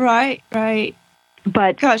 So right.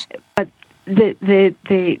 But gosh, but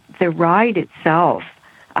the ride itself.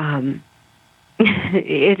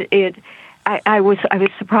 I was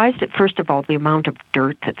surprised at, first of all, the amount of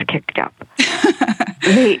dirt that's kicked up.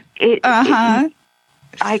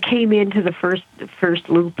 I came into the first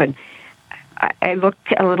loop, and I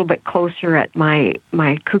looked a little bit closer at my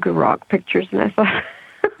Cougar Rock pictures, and I thought,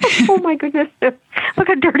 oh my goodness, look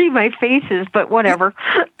how dirty my face is. But whatever,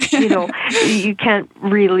 you know, you can't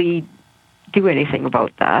really do anything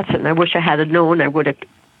about that. And I wish I had known. I would have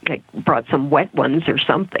brought some wet ones or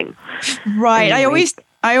something. Right. Anyway.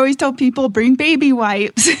 I always tell people, bring baby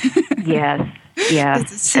wipes. Yes.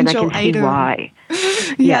 It's And I can item. see why.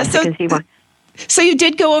 Yeah. Yes, I can see why. So you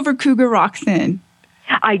did go over Cougar Rock then?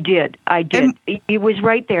 I did. It was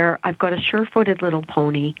right there. I've got a sure-footed little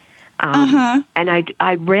pony. And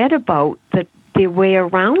I read about that the way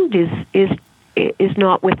around is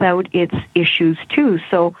not without its issues too.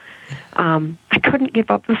 So I couldn't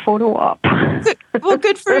give up the photo op. Well,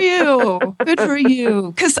 good for you. Good for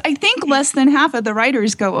you. Because I think less than half of the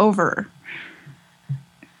riders go over.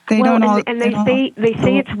 They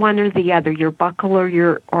say it's one or the other, your buckle or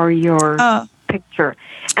your picture.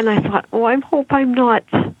 And I thought, I hope I'm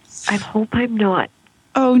not.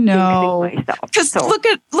 Oh no! Because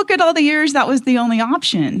look at all the years that was the only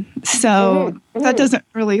option. So that doesn't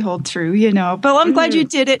really hold true, you know. But I'm glad you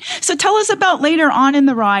did it. So tell us about later on in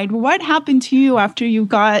the ride. What happened to you after you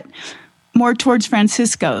got more towards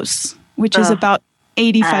Francisco's, which is about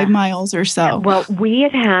 85 miles or so? Well, we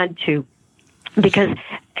had to, because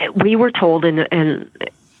we were told and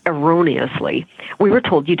erroneously, we were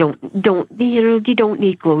told you don't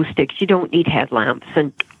need glow sticks, you don't need headlamps,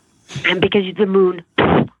 and because the moon,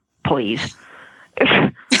 please.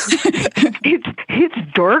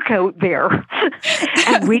 It's dark out there,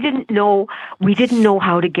 and we didn't know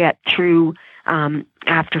how to get through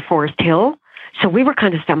after Forest Hill, so we were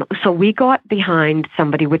kind of stumbling. So we got behind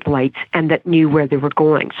somebody with lights and that knew where they were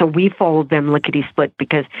going. So we followed them lickety split,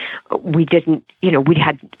 because we didn't, we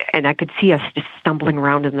had, and I could see us just stumbling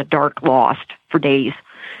around in the dark, lost for days.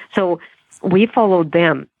 So we followed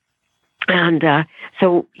them. And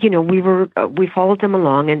so, we followed them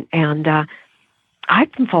along, and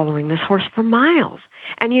I'd been following this horse for miles.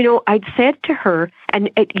 And, I'd said to her,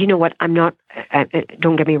 and you know what, I'm not,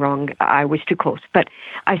 don't get me wrong, I was too close. But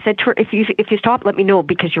I said to her, if you stop, let me know,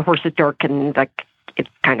 because your horse is dark and, it's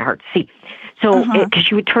kind of hard to see. So, because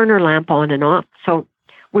she would turn her lamp on and off. So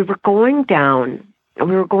we were going down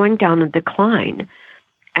a decline,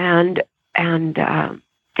 and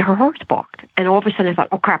her horse balked. And all of a sudden I thought,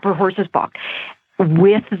 oh crap, her horse is balked.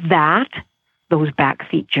 With that, those back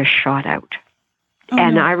feet just shot out. Oh,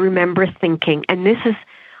 and no. I remember thinking, and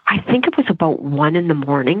I think it was about 1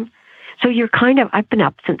 a.m. So you're I've been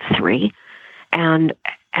up since 3. And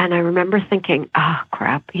I remember thinking,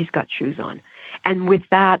 crap, he's got shoes on. And with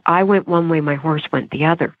that, I went one way, my horse went the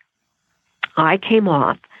other. I came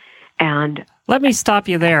off, and... Let me stop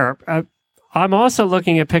you there. I'm also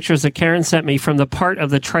looking at pictures that Karen sent me from the part of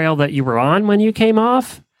the trail that you were on when you came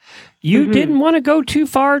off. You didn't want to go too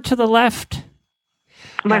far to the left.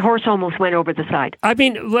 My horse almost went over the side. I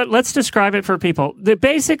mean, let's describe it for people.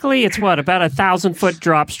 Basically, it's about 1,000-foot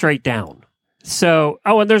drop straight down. So,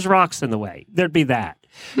 and there's rocks in the way. There'd be that.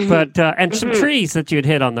 But and some trees that you'd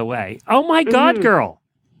hit on the way. Oh, my God, girl.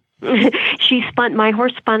 My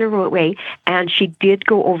horse spun her away, and she did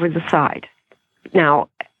go over the side. Now,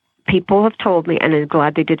 people have told me, and I'm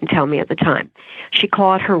glad they didn't tell me at the time, she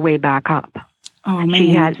clawed her way back up. Oh,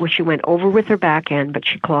 man. She went over with her back end, but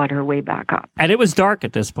she clawed her way back up. And it was dark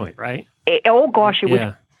at this point, right? Oh gosh, it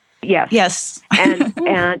was. Yes. Yes.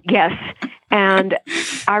 and yes. And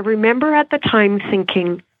I remember at the time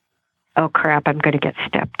thinking, oh crap, I'm going to get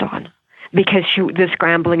stepped on. Because the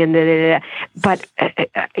scrambling and but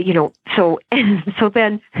so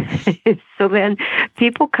then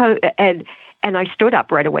people come and I stood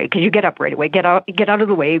up right away, because you get up right away, get out of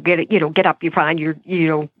the way, get up, you're fine,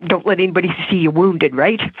 don't let anybody see you wounded,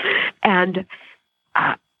 right? And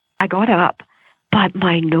I got up, but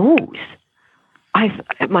my nose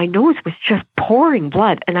was just pouring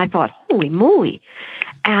blood, and I thought, holy moly!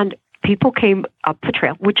 And people came up the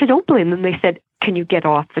trail, which I don't blame them. They said, "Can you get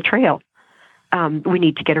off the trail? We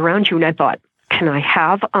need to get around you." And I thought, can I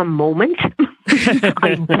have a moment?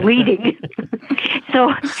 I'm bleeding.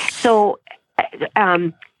 So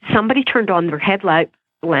somebody turned on their headlight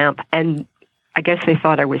lamp, and I guess they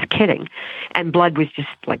thought I was kidding, and blood was just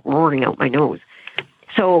like roaring out my nose.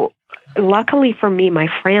 So luckily for me, my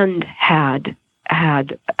friend had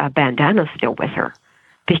a bandana still with her,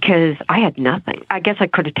 because I had nothing. I guess I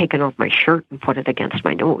could have taken off my shirt and put it against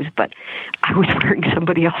my nose, but I was wearing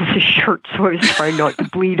somebody else's shirt, so I was trying not to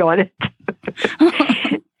bleed on it.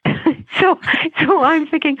 So I'm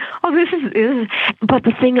thinking, oh, this is. But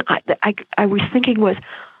the thing I was thinking was,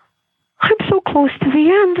 I'm so close to the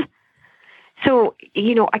end. So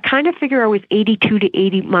I kind of figure I was 82 to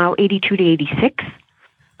 86.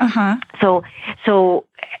 So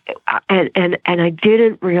and I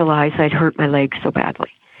didn't realize I'd hurt my leg so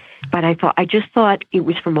badly. But I just thought it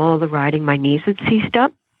was from all the riding. My knees had seized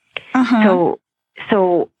up.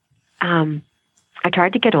 So I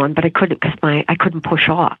tried to get on, but I couldn't, because I couldn't push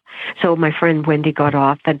off. So my friend Wendy got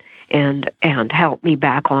off and helped me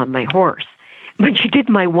back on my horse. But she did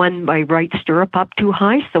my right stirrup up too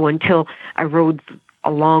high. So until I rode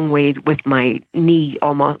a long way with my knee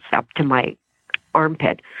almost up to my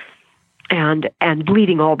armpit, and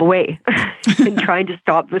bleeding all the way, and trying to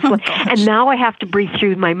stop this. And now I have to breathe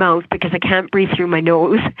through my mouth, because I can't breathe through my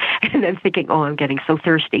nose. And I'm thinking, oh, I'm getting so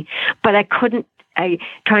thirsty. But I couldn't.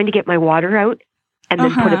 Trying to get my water out and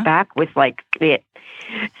then put it back with like it.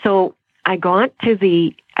 So I got to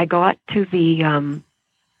the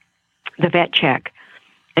vet check,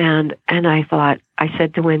 and I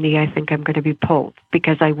said to Wendy, I think I'm going to be pulled,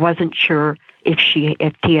 because I wasn't sure if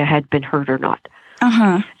Tia had been hurt or not.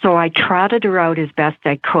 So I trotted her out as best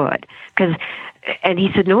I could, and he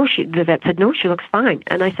said, no, the vet said, no, she looks fine.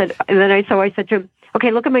 And I said, so I said to him,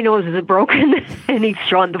 okay, look at my nose, is it broken? And he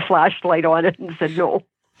shone the flashlight on it and said, no.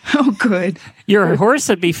 Oh, good. Your horse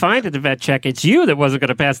would be fine at the vet check. It's you that wasn't going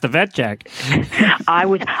to pass the vet check. I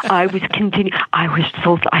was continuing. I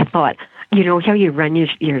thought, how you run your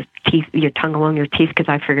teeth, your tongue along your teeth, because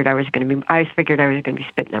I figured I was going to be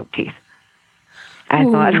spitting out teeth. I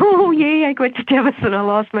thought, oh, yay, I went to Tevis and I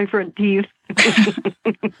lost my front teeth.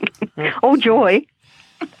 Oh, joy.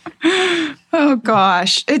 Oh,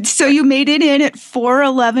 gosh. So you made it in at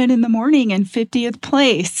 4:11 in the morning in 50th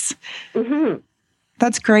place. Mm-hmm.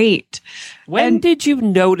 That's great. When did you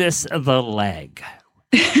notice the leg?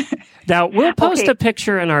 Now, we'll post a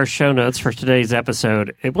picture in our show notes for today's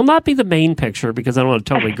episode. It will not be the main picture, because I don't want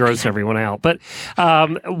to totally gross everyone out. But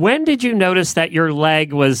when did you notice that your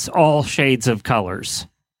leg was all shades of colors?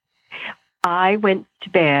 I went to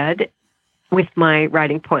bed with my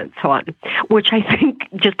riding pants on, which I think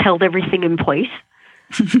just held everything in place.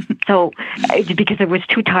 So, because I was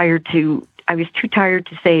too tired to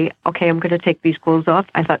say, okay, I'm going to take these clothes off.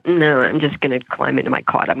 I thought, no, I'm just going to climb into my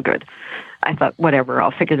cot. I'm good. I thought, whatever, I'll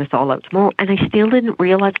figure this all out tomorrow. And I still didn't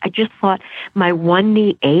realize, I just thought my one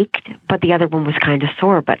knee ached, but the other one was kind of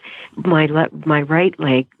sore, but my right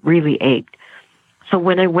leg really ached. So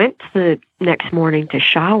when I went the next morning to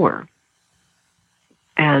shower,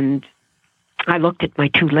 and I looked at my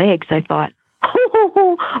two legs, I thought,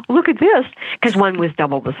 oh, look at this, because one was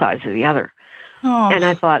double the size of the other. Oh. And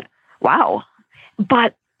I thought, wow.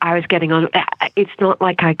 But I was getting on. It's not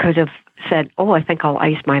like I could have said, oh, I think I'll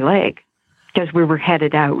ice my leg, because we were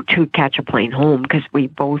headed out to catch a plane home, because we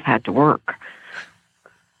both had to work.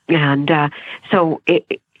 And so it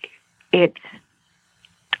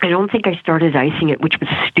I don't think I started icing it, which was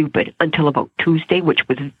stupid, until about Tuesday, which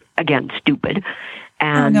was, again, stupid.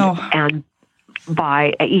 And, and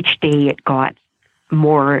by each day, it got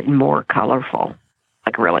more and more colorful,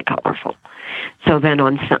 like really colorful. So then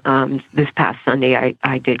on this past Sunday,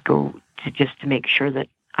 I did go just to make sure that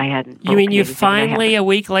I hadn't. You mean you finally, a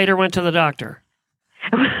week later, went to the doctor?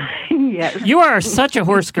 Yes. You are such a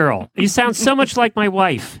horse girl. You sound so much like my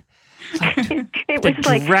wife. It was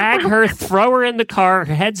like drag her, throw her in the car,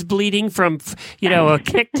 her head's bleeding from, a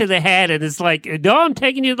kick to the head, and it's like, no, I'm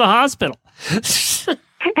taking you to the hospital.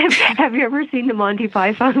 Have you ever seen the Monty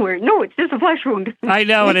Python where, no, it's just a flesh wound? I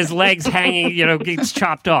know, and his legs hanging, gets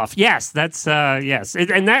chopped off. Yes, that's, yes.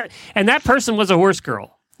 And that person was a horse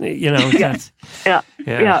girl, That's, yeah.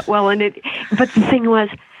 Well, but the thing was,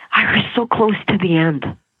 I was so close to the end.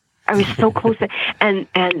 I was so close to, and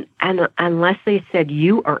unless they said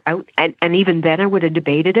you are out, and even then I would have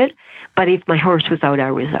debated it, but if my horse was out,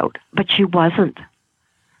 I was out. But she wasn't.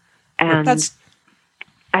 And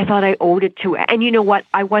I thought I owed it to her. And you know what?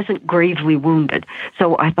 I wasn't gravely wounded,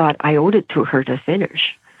 so I thought I owed it to her to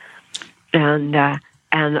finish. And I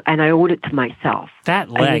owed it to myself. That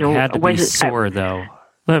leg had to be sore, though.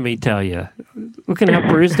 Let me tell you. Look at how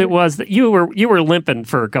bruised it was. That you were limping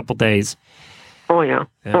for a couple days. Oh yeah.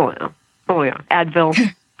 Advil,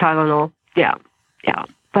 Tylenol. Yeah.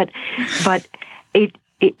 But it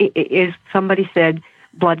is. Somebody said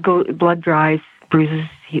blood dries, bruises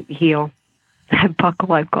heal. That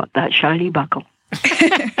buckle, I've got that shiny buckle,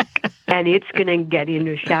 and it's going to get in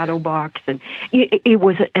a shadow box. And it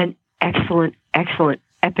was an excellent,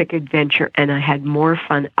 epic adventure, and I had more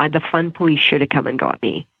fun. The fun police should have come and got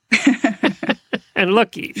me. And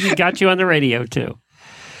look, he got you on the radio too.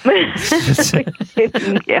 Yeah,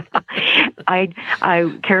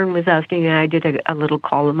 Karen was asking, and I did a little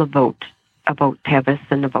column about Tevis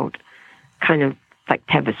and about kind of like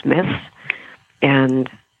Tevis myths, and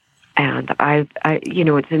I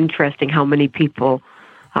it's interesting how many people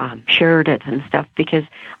shared it and stuff, because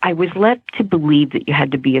I was led to believe that you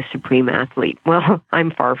had to be a supreme athlete. Well, I'm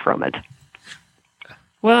far from it.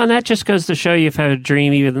 Well, and that just goes to show you've had a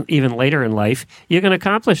dream even later in life. You can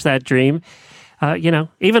accomplish that dream,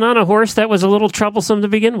 even on a horse that was a little troublesome to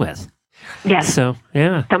begin with. Yes. So,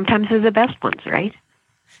 yeah. Sometimes they're the best ones, right?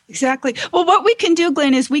 Exactly. Well, what we can do,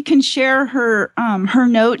 Glenn, is we can share her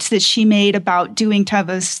notes that she made about doing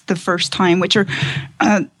Tevis the first time, which are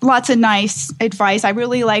lots of nice advice. I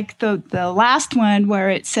really like the last one where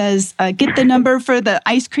it says, get the number for the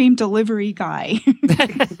ice cream delivery guy.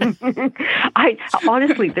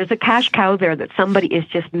 Honestly, there's a cash cow there that somebody is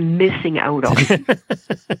just missing out on.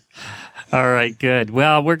 All right, good.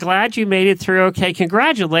 Well, we're glad you made it through okay.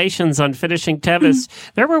 Congratulations on finishing Tevis.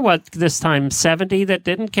 There were, this time 70 that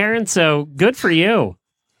didn't, Karen? So good for you.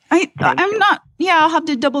 I'm not, I'll have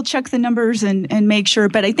to double check the numbers and make sure,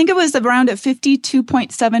 but I think it was around a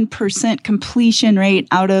 52.7% completion rate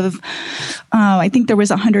out of, I think there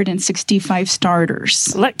was 165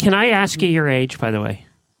 starters. Can I ask you your age, by the way?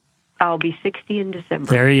 I'll be 60 in December.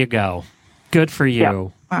 There you go. Good for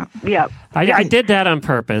you. Wow. Yeah. I did that on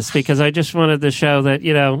purpose because I just wanted to show that,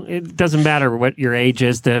 it doesn't matter what your age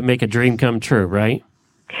is to make a dream come true, right?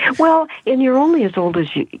 Well, and you're only as old as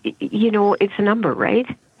it's a number, right?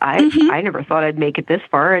 I never thought I'd make it this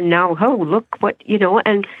far, and now, look what,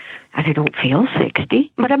 and I don't feel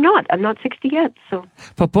 60, but I'm not 60 yet, so.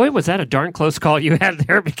 But boy, was that a darn close call you had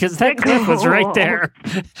there, because that cliff was right there.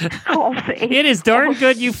 It is darn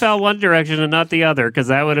good you fell one direction and not the other, because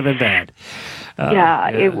that would have been bad.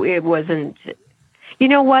 It wasn't. You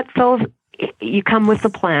know what, Phil? You come with the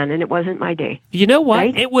plan, and it wasn't my day. You know what?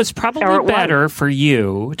 Right? It was probably better for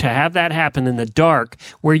you to have that happen in the dark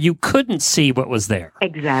where you couldn't see what was there.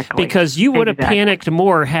 Exactly. Because you would have panicked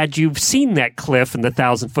more had you seen that cliff and the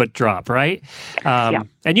 1,000-foot drop, right? And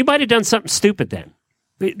you might have done something stupid then.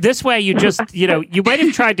 This way, you just, you might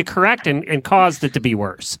have tried to correct and caused it to be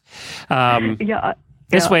worse.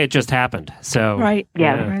 This way, it just happened. So right.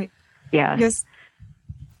 Yeah. Right. Yeah. Yes.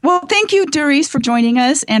 Well, thank you, Darice, for joining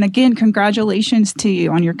us. And again, congratulations to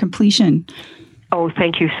you on your completion. Oh,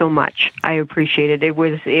 thank you so much. I appreciate it. It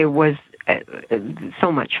was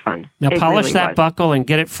so much fun. Now polish that buckle and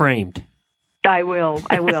get it framed. I will.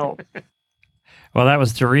 Well, that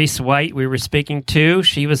was Darice Whyte we were speaking to.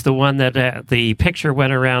 She was the one that the picture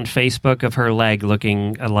went around Facebook of her leg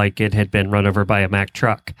looking like it had been run over by a Mack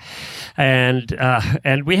truck. And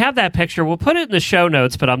we have that picture. We'll put it in the show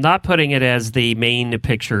notes, but I'm not putting it as the main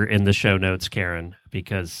picture in the show notes, Karen,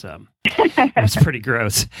 because it's pretty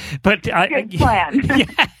gross. But good plan.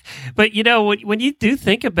 But when you do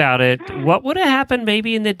think about it, what would have happened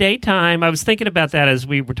maybe in the daytime? I was thinking about that as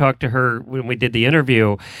we were talking to her when we did the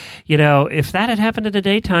interview. If that had happened in the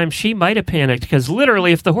daytime, she might have panicked, because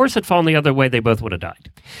literally, if the horse had fallen the other way, they both would have died.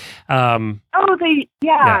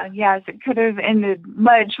 Yes, it could have ended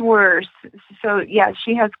much worse. So,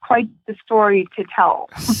 she has quite the story to tell.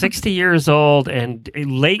 60 years old and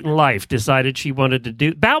late in life decided she wanted to do,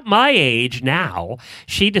 about my age now,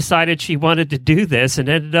 she decided she wanted to do this and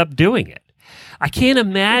ended up doing it. I can't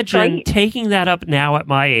imagine taking that up now at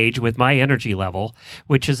my age with my energy level,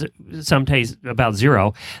 which is some days about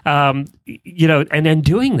zero, and then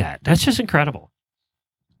doing that. That's just incredible.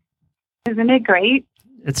 Isn't it great?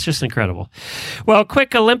 It's just incredible. Well,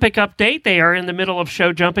 quick Olympic update. They are in the middle of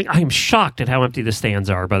show jumping. I'm shocked at how empty the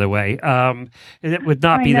stands are, by the way. It would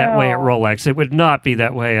not be that way at Rolex. It would not be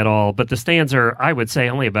that way at all. But the stands are, I would say,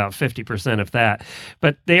 only about 50% of that.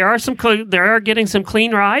 But they are getting some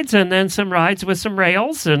clean rides and then some rides with some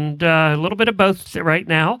rails and a little bit of both right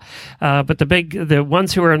now. But the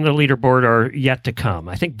ones who are on the leaderboard are yet to come.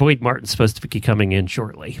 I think Boyd Martin's supposed to be coming in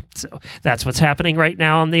shortly. So that's what's happening right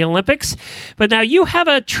now in the Olympics. But now you have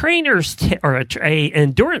a trainer's tip or a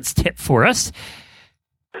endurance tip for us.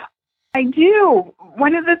 I do.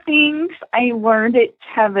 One of the things I learned at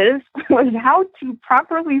Tevis was how to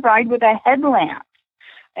properly ride with a headlamp.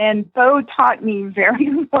 And Bo taught me very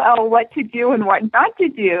well what to do and what not to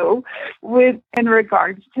do in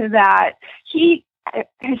regards to that. He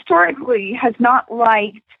historically has not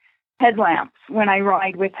liked headlamps when I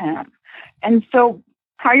ride with him. And so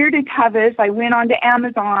prior to Tevis, I went onto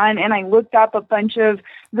Amazon and I looked up a bunch of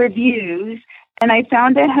reviews, and I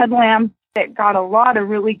found a headlamp that got a lot of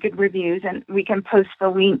really good reviews, and we can post the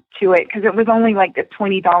link to it because it was only like a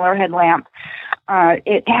 $20 headlamp.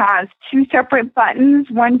 It has two separate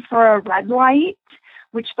buttons, one for a red light,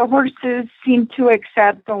 which the horses seem to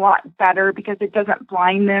accept a lot better because it doesn't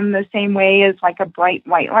blind them the same way as like a bright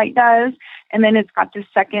white light does. And then it's got the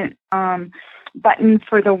second button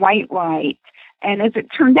for the white light. And as it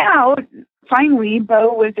turned out, finally,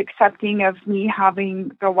 Bo was accepting of me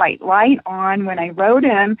having the white light on when I rode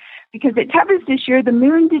him, because at Tevis this year, the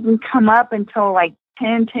moon didn't come up until like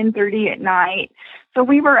 10:30 at night. So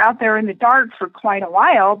we were out there in the dark for quite a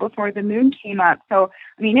while before the moon came up. So,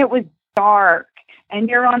 I mean, it was dark. And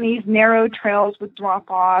you're on these narrow trails with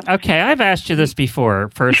drop-offs. Okay, I've asked you this before,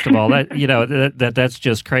 first of all. That's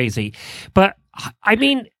just crazy. But, I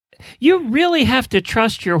mean, you really have to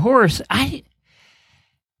trust your horse. I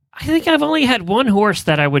think I've only had one horse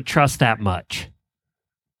that I would trust that much.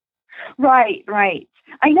 Right.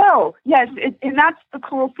 I know. Yes, and that's the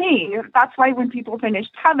cool thing. That's why when people finish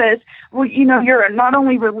Tevis, well, you're not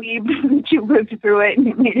only relieved that you lived through it and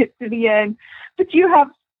you made it to the end, but you have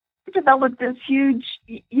developed this huge,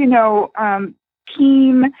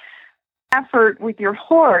 team effort with your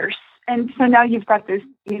horse. And so now you've got this,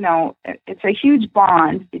 it's a huge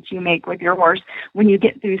bond that you make with your horse when you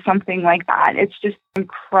get through something like that. It's just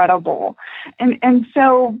incredible. And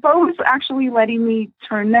so Bo was actually letting me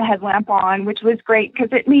turn the headlamp on, which was great because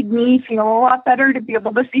it made me feel a lot better to be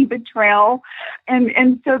able to see the trail.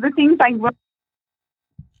 And so the things I learned.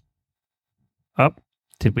 Oh,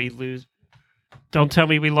 did we lose? Don't tell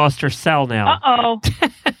me we lost her cell now. Uh-oh.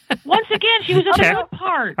 Once again, she was on the good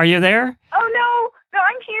part. Are you there? Oh, no. No,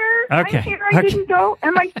 I'm here. Okay. I'm here. I didn't go.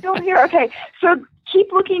 Am I still here? Okay. So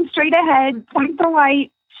keep looking straight ahead. Point the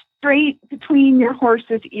light straight between your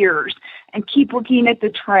horse's ears and keep looking at the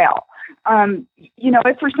trail.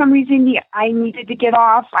 If for some reason I needed to get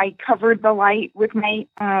off, I covered the light with my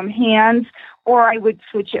hands, or I would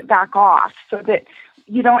switch it back off so that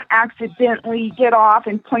you don't accidentally get off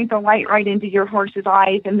and point the light right into your horse's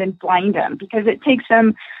eyes and then blind them, because it takes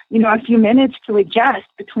them, a few minutes to adjust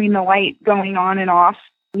between the light going on and off,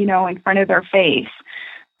 in front of their face.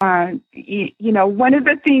 One of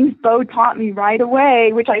the things Bo taught me right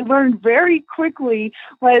away, which I learned very quickly,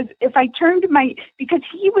 was if I turned because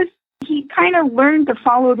he kind of learned to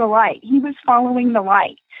follow the light. He was following the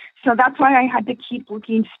light. So that's why I had to keep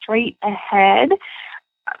looking straight ahead.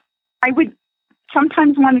 I would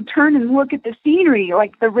sometimes want to turn and look at the scenery,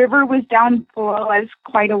 like the river was down below us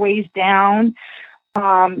quite a ways down.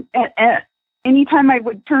 And anytime I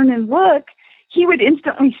would turn and look, he would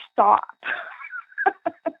instantly stop.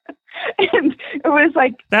 And it was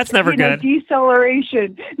like, that's never good.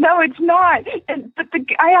 Deceleration. No, it's not. But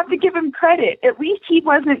I have to give him credit. At least he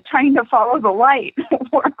wasn't trying to follow the light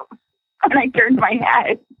when I turned my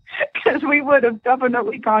head, because we would have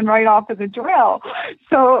definitely gone right off of the trail.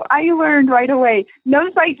 So I learned right away, no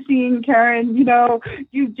sightseeing, Karen.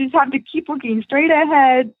 You just have to keep looking straight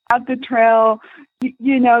ahead at the trail.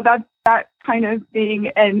 That kind of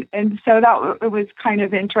thing. And so it was kind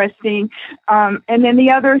of interesting. And then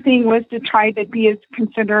the other thing was to try to be as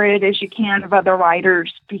considerate as you can of other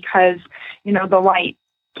riders, because, the light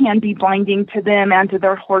can be blinding to them and to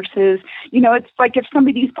their horses. It's like if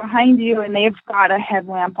somebody's behind you and they've got a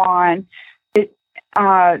headlamp on,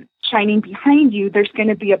 shining behind you, there's going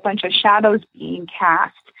to be a bunch of shadows being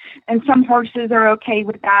cast. And some horses are okay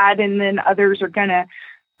with that, and then others are going to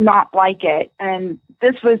not like it. And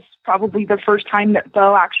this was probably the first time that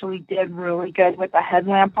Bo actually did really good with the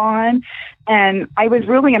headlamp on. And I was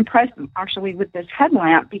really impressed actually with this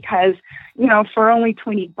headlamp because, for only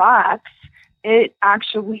 $20, it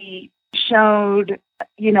actually showed,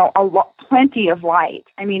 plenty of light.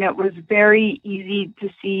 I mean, it was very easy to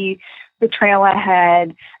see the trail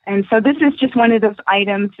ahead. And so this is just one of those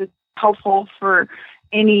items that's helpful for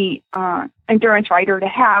any endurance rider to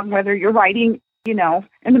have, whether you're riding, in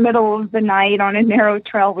the middle of the night on a narrow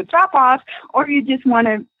trail with drop-offs, or you just want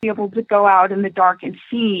to be able to go out in the dark and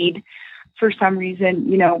feed for some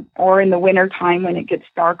reason, or in the winter time when it gets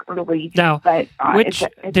dark early. Now, but,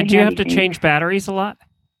 did you have to change batteries a lot?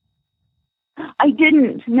 I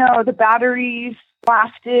didn't. No, the batteries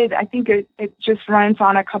lasted. I think it just runs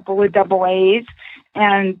on a couple of AA's,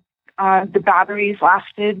 and the batteries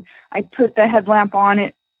lasted. I put the headlamp on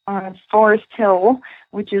it Forest Hill,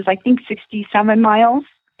 which is I think 67 miles,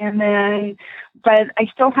 but I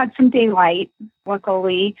still had some daylight,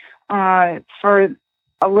 luckily, for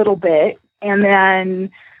a little bit, and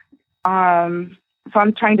then so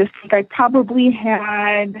I'm trying to think. I probably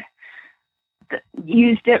had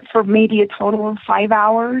used it for maybe a total of 5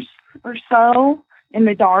 hours or so in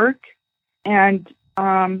the dark, and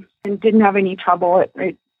didn't have any trouble.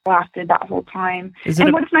 It lasted that whole time.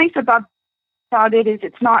 What's nice about it is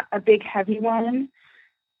it's not a big, heavy one.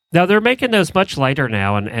 Now, they're making those much lighter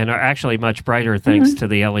now and are actually much brighter thanks to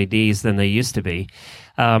the LEDs than they used to be.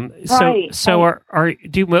 Right. So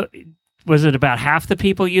was it about half the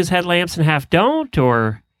people use headlamps and half don't,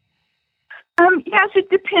 or? Yes, it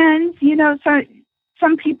depends. So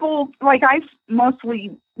some people, like I've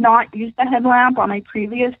mostly not used the headlamp on my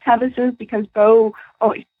previous Tevises because Bo,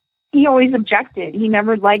 he always objected. He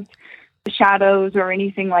never liked the shadows or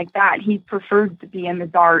anything like that. He preferred to be in the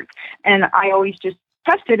dark. And I always just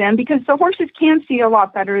tested him because the horses can see a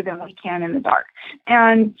lot better than we can in the dark.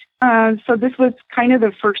 And so this was kind of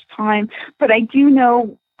the first time. But I do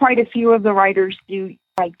know quite a few of the riders do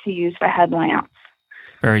like to use the headlamps.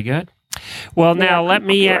 Very good. Well, now let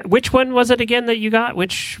me, which one was it again that you got?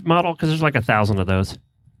 Which model? Because there's like 1,000 of those.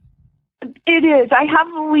 It is. I have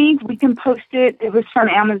a link. We can post it. It was from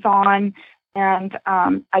Amazon. And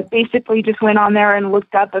I basically just went on there and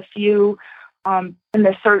looked up a few in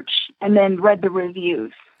the search and then read the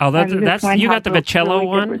reviews. Oh, that's you got the Michello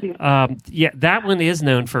really one? Yeah, that one is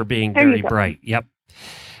known for being very bright. Yep.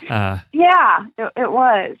 Yeah, it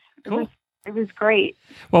was. Cool. It was great.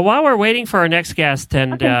 Well, while we're waiting for our next guest,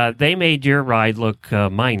 and they made your ride look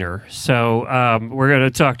minor, so we're going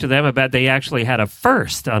to talk to them about they actually had a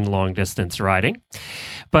first on long-distance riding.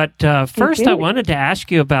 But first, I wanted to ask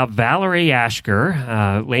you about Valerie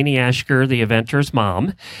Ashker. Lainey Ashker, the eventer's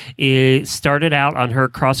mom, started out on her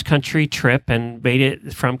cross-country trip and made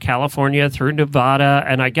it from California through Nevada.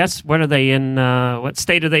 And I guess, what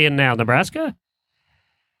state are they in now? Nebraska?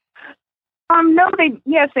 No,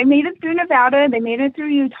 they made it through Nevada, they made it through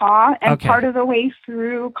Utah, and part of the way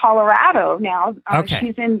through Colorado now.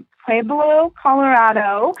 She's in Pueblo,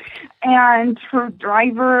 Colorado, and her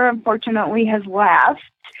driver, unfortunately, has left.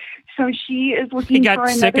 So she is looking for another driver.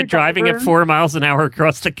 He got sick of driving at 4 miles an hour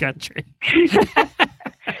across the country.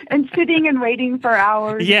 And sitting and waiting for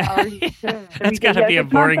hours. Yeah, that's got to be a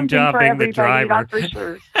boring job being the driver. For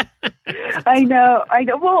sure. I know.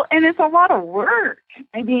 Well, and it's a lot of work.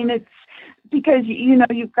 I mean, it's because,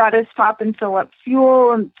 you've got to stop and fill up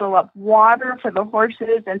fuel and fill up water for the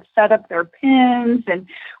horses and set up their pens and,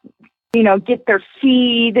 get their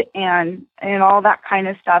feed and all that kind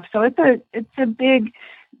of stuff. So it's a big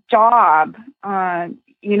job,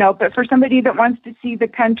 but for somebody that wants to see the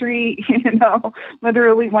country,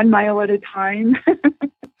 literally 1 mile at a time,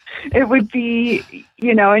 it would be,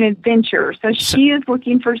 an adventure. So she is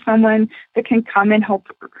looking for someone that can come and help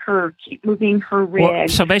her keep moving her rig. Well,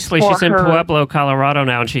 so basically she's in Pueblo, Colorado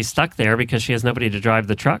now, and she's stuck there because she has nobody to drive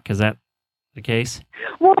the truck. Is that the case?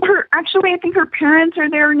 Well, I think her parents are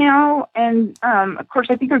there now. And, of course,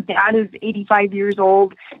 I think her dad is 85 years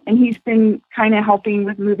old, and he's been kind of helping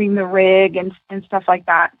with moving the rig and stuff like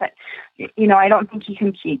that. But, I don't think he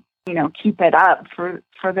can keep it up for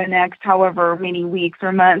the next however many weeks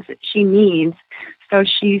or months that she needs. So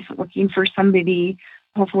she's looking for somebody,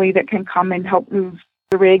 hopefully, that can come and help move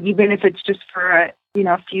the rig, even if it's just for a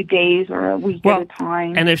few days or a week at a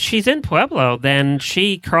time. And if she's in Pueblo, then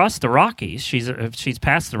she crossed the Rockies. She's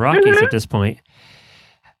past the Rockies at this point.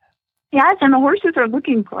 Yes, and the horses are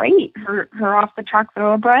looking great. Her off the track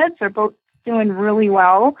thoroughbreds are both doing really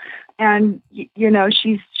well, and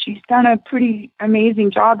she's done a pretty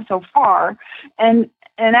amazing job so far. And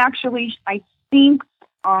actually, I think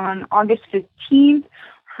on August 15th,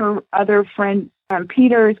 her other friend,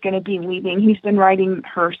 Peter, is going to be leaving. He's been riding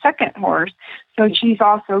her second horse. So she's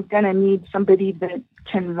also going to need somebody that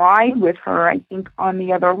can ride with her, I think, on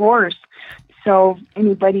the other horse. So if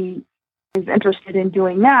anybody is interested in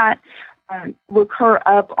doing that, look her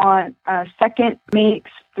up on Second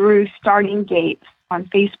Makes Through Starting Gates on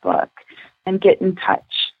Facebook and get in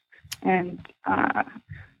touch. And that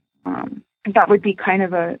would be kind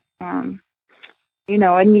of a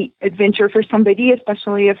neat adventure for somebody,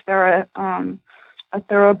 especially if they're a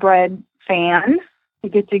thoroughbred fan to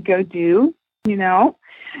get to go do,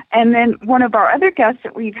 And then one of our other guests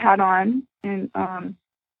that we've had on and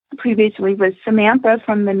previously was Samantha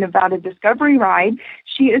from the Nevada Discovery Ride.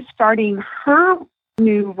 She is starting her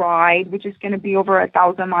new ride, which is going to be over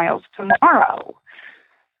 1,000 miles tomorrow.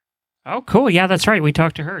 Oh, cool. Yeah, that's right. We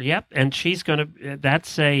talked to her. Yep. And she's going to,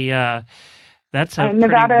 that's a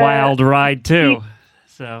Nevada, pretty wild ride too.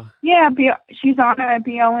 Yeah, she's on a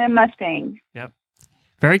BLM Mustang. Yep.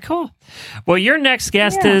 Very cool. Well, your next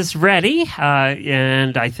guest is ready,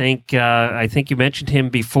 and I think you mentioned him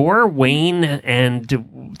before, Wayne,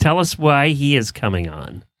 and tell us why he is coming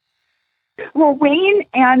on. Well, Wayne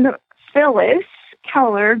and Phyllis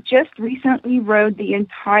Keller just recently rode the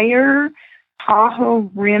entire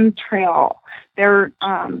Tahoe Rim Trail. They're,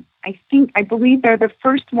 I believe they're the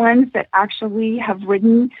first ones that actually have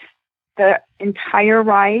ridden the entire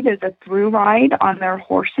ride as a through ride on their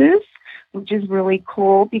horses, which is really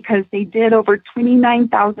cool because they did over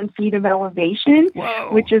 29,000 feet of elevation, Whoa.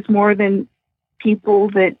 Which is more than people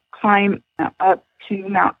that climb up to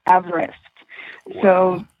Mount Everest. Wow.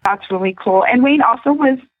 So that's really cool. And Wayne also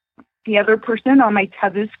was the other person on my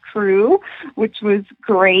Tevis crew, which was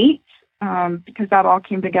great because that all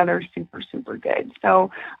came together super, super good.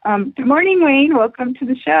 So good morning, Wayne. Welcome to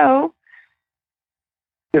the show.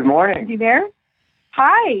 Good morning. You there?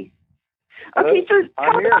 Hi. Okay, so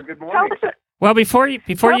I'm here. Good morning. Well, before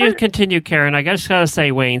you continue, Karen, I just got to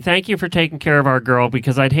say, Wayne, thank you for taking care of our girl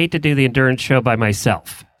because I'd hate to do the endurance show by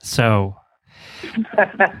myself. So,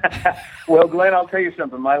 well, Glenn, I'll tell you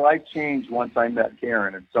something. My life changed once I met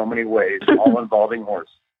Karen in so many ways, all involving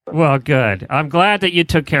horses. Well, good. I'm glad that you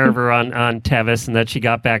took care of her on Tevis and that she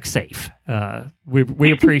got back safe.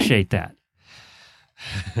 We appreciate that.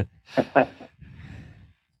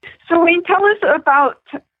 So, Wayne, tell us about,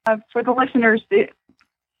 for the listeners that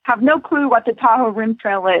have no clue what the Tahoe Rim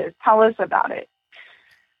Trail is, tell us about it.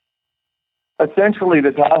 Essentially,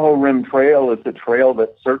 the Tahoe Rim Trail is a trail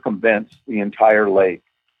that circumvents the entire lake.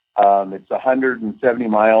 It's 170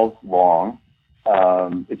 miles long.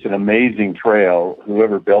 It's an amazing trail.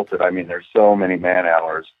 Whoever built it, I mean, there's so many man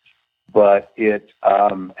hours, but it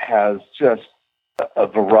has just a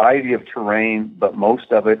variety of terrain, but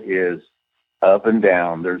most of it is up and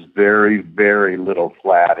down. There's very, very little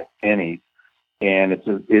flat, if any. And it's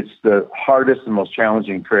the hardest and most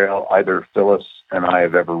challenging trail either Phyllis and I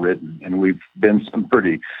have ever ridden. And we've been some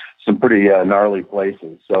pretty gnarly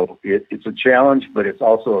places. So it's a challenge, but it's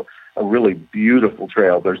also a really beautiful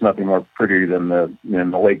trail. There's nothing more pretty than the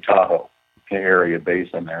Lake Tahoe area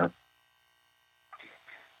basin there.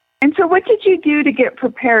 And so what did you do to get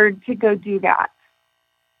prepared to go do that?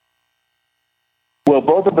 Well,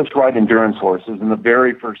 both of us ride endurance horses, and the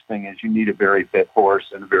very first thing is you need a very fit horse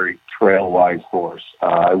and a very trail-wise horse.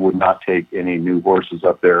 I would not take any new horses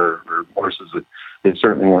up there or horses that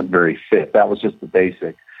certainly weren't very fit. That was just the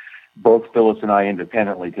basic. Both Phyllis and I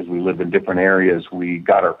independently, because we live in different areas, we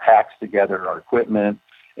got our packs together, our equipment,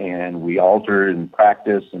 and we altered and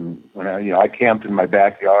practiced. And when I camped in my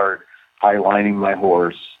backyard, highlining my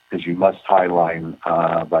horse, because you must highline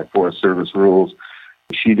by Forest Service rules.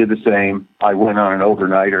 She did the same. I went on an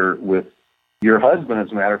overnighter with your husband,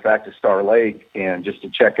 as a matter of fact, to Star Lake, and just to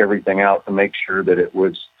check everything out to make sure that it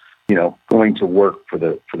was, going to work for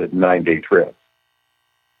the 9-day trip.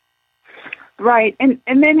 Right. And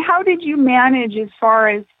then how did you manage as far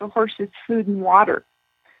as the horse's food and water?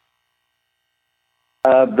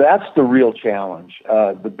 That's the real challenge.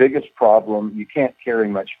 The biggest problem, you can't carry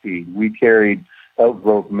much feed. We carried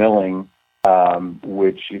outgrowth milling,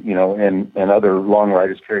 which, and other long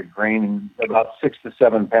riders carry grain about 6 to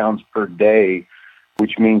 7 pounds per day,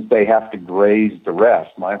 which means they have to graze the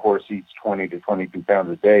rest. My horse eats 20 to 22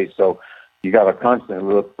 pounds a day, so you got to constantly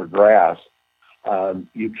look for grass.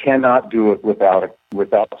 You cannot do it without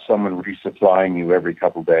someone resupplying you every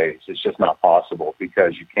couple days. It's just not possible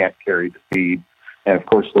because you can't carry the feed. And, of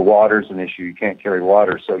course, the water's an issue. You can't carry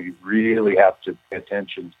water, so you really have to pay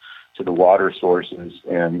attention to the water sources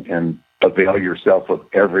and avail yourself of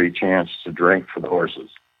every chance to drink for the horses.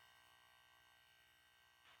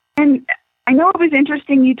 And I know it was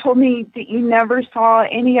interesting you told me that you never saw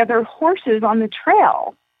any other horses on the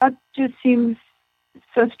trail. that just seems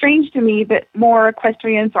so strange to me that more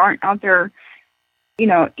equestrians aren't out there,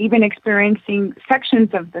 even experiencing sections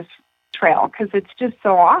of this trail, because it's just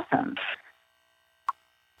so awesome.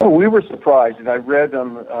 Oh, we were surprised, and I read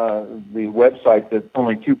on the website that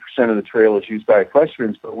only 2% of the trail is used by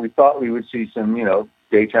equestrians, but we thought we would see some,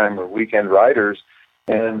 daytime or weekend riders,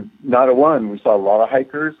 and not a one. We saw a lot of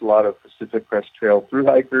hikers, a lot of Pacific Crest Trail through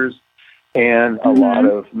hikers, and a lot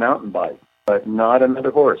of mountain bikes, but not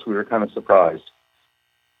another horse. We were kind of surprised.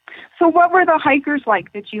 So what were the hikers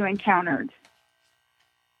like that you encountered?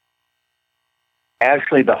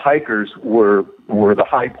 Actually, the hikers were the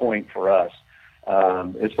high point for us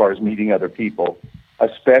as far as meeting other people,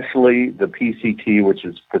 especially the PCT, which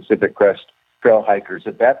is Pacific Crest Trail hikers.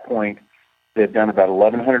 At that point, they've done about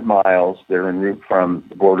 1,100 miles. They're en route from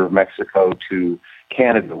the border of Mexico to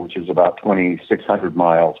Canada, which is about 2,600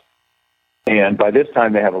 miles. And by this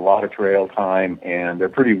time, they have a lot of trail time, and they're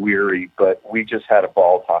pretty weary, but we just had a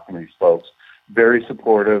ball talking to these folks. Very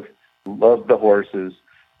supportive, loved the horses.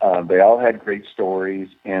 They all had great stories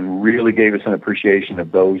and really gave us an appreciation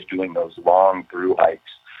of those doing those long through hikes.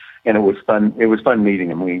 And it was fun. It was fun meeting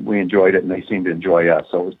them. We enjoyed it, and they seemed to enjoy us,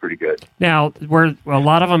 so it was pretty good. Now, were a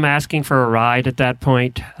lot of them asking for a ride at that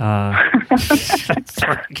point?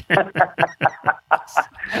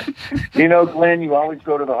 Glenn, you always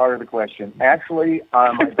go to the heart of the question. Actually,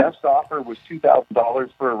 my best offer was $2,000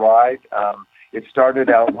 for a ride. It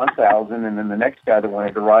started out $1,000, and then the next guy that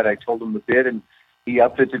wanted to ride, I told him the bid, and he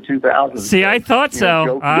upped it to $2,000. See, I thought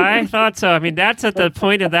so. I thought so. I mean, that's at the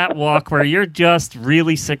point of that walk where you're just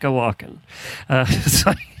really sick of walking. That's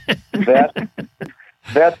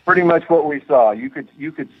pretty much what we saw. You could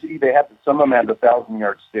see some of them had the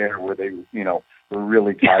 1,000-yard stare where they were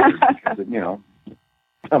really tired because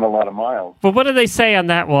done a lot of miles. But what do they say on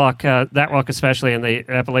that walk? That walk, especially in the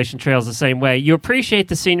Appalachian Trails, the same way. You appreciate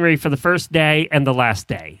the scenery for the first day and the last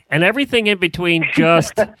day, and everything in between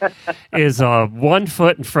just is 1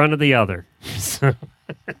 foot in front of the other. The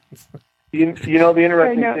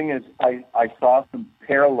interesting thing is I saw some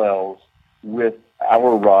parallels with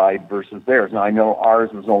our ride versus theirs. Now I know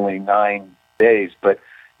ours was only 9 days, but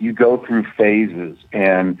you go through phases,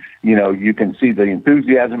 and you can see the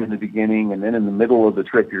enthusiasm in the beginning, and then in the middle of the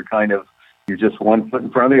trip you're just 1 foot in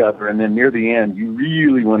front of the other, and then near the end you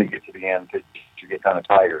really want to get to the end because you get kind of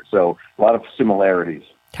tired. So a lot of similarities.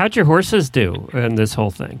 How'd your horses do in this whole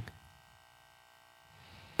thing?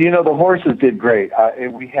 The horses did great.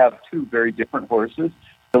 We have 2 very different horses.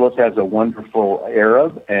 Phyllis has a wonderful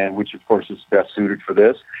Arab, and which of course is best suited for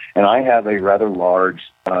this. And I have a rather large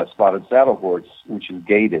spotted saddle horse, which is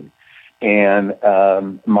gaited. And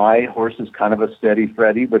my horse is kind of a steady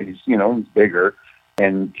Freddy, but he's bigger.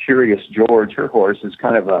 And Curious George, her horse, is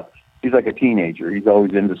he's like a teenager. He's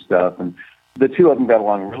always into stuff. And the 2 of them got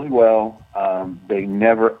along really well. They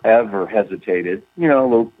never, ever hesitated. A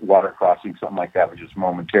little water crossing, something like that, but just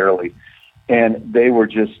momentarily. And they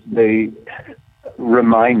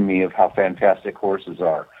remind me of how fantastic horses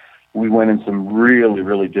are. We went in some really,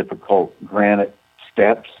 really difficult granite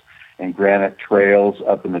steps and granite trails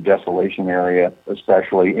up in the Desolation area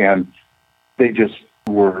especially, and they just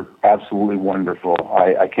were absolutely wonderful.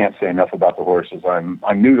 I can't say enough about the horses. I'm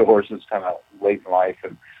new to horses kind of late in life,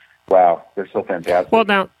 and wow, they're so fantastic. Well,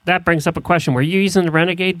 now, that brings up a question. Were you using the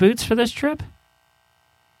Renegade boots for this trip?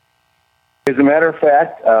 As a matter of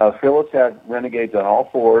fact, Phyllis had Renegades on all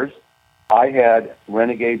 4s. I had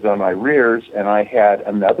Renegades on my rears, and I had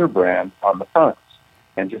another brand on the fronts.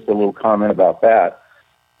 And just a little comment about that.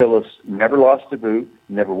 Phyllis never lost a boot,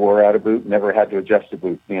 never wore out a boot, never had to adjust a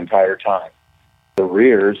boot the entire time. The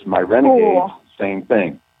rears, my Renegades, same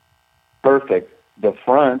thing. Perfect. The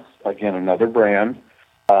fronts, again, another brand.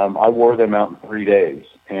 I wore them out in 3 days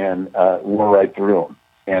and wore right through them.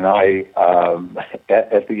 And I,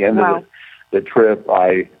 at the end of the trip,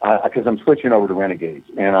 because I'm switching over to Renegades,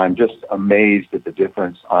 and I'm just amazed at the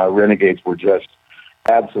difference. Renegades were just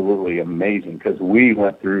absolutely amazing because we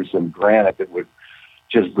went through some granite that would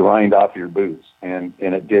just grind off your boots, and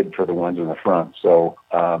it did for the ones in the front. So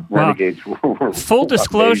Renegades were full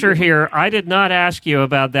disclosure here. I did not ask you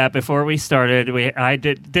about that before we started. I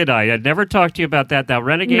did. I never talked to you about that. Now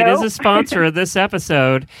Renegade is a sponsor of this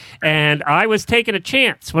episode, and I was taking a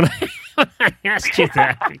chance when I asked you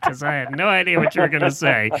that because I had no idea what you were going to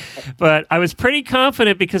say. But I was pretty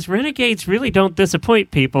confident because Renegades really don't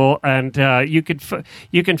disappoint people, and you can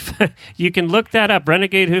look that up.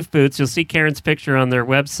 Renegade hoof boots. You'll see Karen's picture on their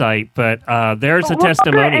website, but there's a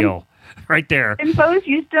testimonial right there. And Bo's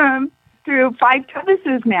used them through 5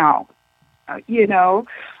 Tevises now,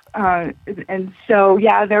 and so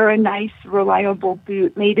they're a nice, reliable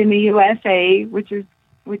boot made in the USA, which is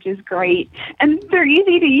which is great. And they're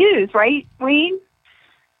easy to use, right, Wayne?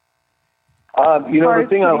 The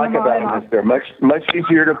thing I like about them is they're much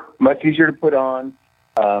easier to put on.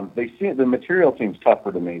 The material seems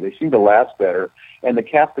tougher to me. They seem to last better, and the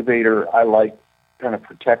Captivator I like kind of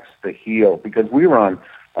protects the heel, because we were on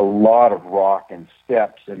a lot of rock and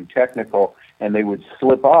steps and technical, and they would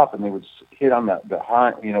slip off and they would hit on the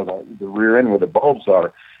rear end where the bulbs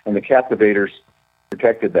are, and the Captivators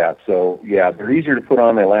protected that. So yeah, they're easier to put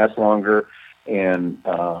on. They last longer. And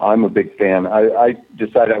I'm a big fan. I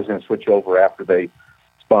decided I was going to switch over after they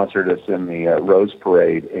sponsored us in the Rose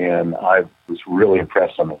Parade, and I was really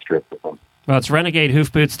impressed on the trip with them. Well, it's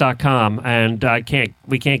RenegadeHoofBoots.com, and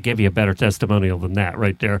we can't give you a better testimonial than that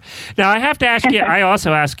right there. Now, I have to ask you, I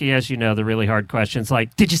also ask you, as you know, the really hard questions,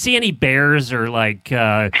 like, did you see any bears or, like,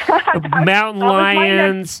 mountain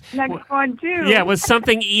lions? Next one, too. Yeah, was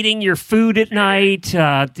something eating your food at night?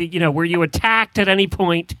 Were you attacked at any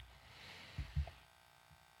point?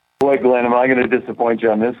 Boy, Glenn, am I going to disappoint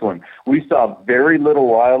you on this one? We saw very little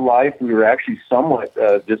wildlife. We were actually somewhat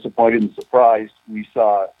disappointed and surprised. We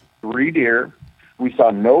saw 3 deer. We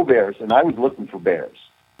saw no bears, and I was looking for bears.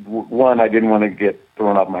 One, I didn't want to get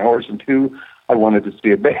thrown off my horse, and 2, I wanted to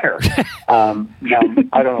see a bear. Now,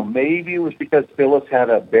 I don't know, maybe it was because Phyllis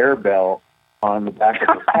had a bear bell on the back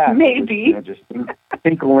of the pack. Maybe. Just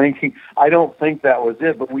tinkling. I don't think that was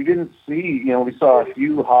it, but we didn't see, we saw a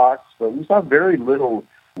few hawks, but we saw very little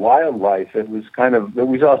wildlife. We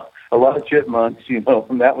saw a lot of chipmunks, and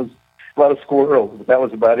that was a lot of squirrels, but that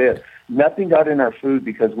was about it. Nothing got in our food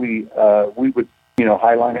because we would,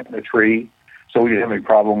 highline it in a tree, so we didn't have any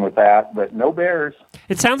problem with that, but no bears.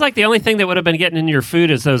 It sounds like the only thing that would have been getting in your food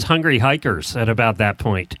is those hungry hikers at about that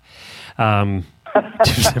point. And now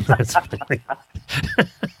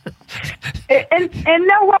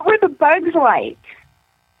what were the bugs like?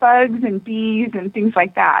 Bugs and bees and things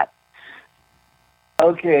like that.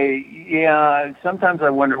 Okay, yeah, sometimes I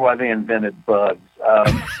wonder why they invented bugs.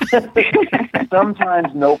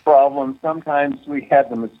 Sometimes no problem. Sometimes we had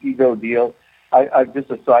the mosquito deal. I just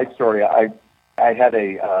a side story. I had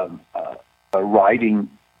a riding,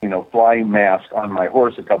 fly mask on my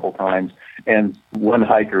horse a couple times, and one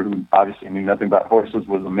hiker who obviously knew nothing about horses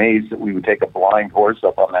was amazed that we would take a blind horse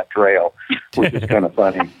up on that trail, which is kind of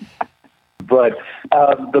funny. But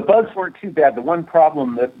the bugs weren't too bad. The one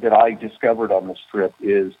problem that I discovered on this trip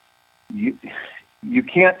is you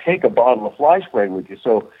can't take a bottle of fly spray with you.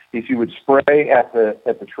 So if you would spray at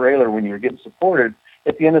the trailer when you were getting supported,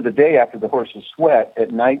 at the end of the day, after the horses sweat, at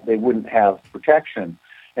night they wouldn't have protection.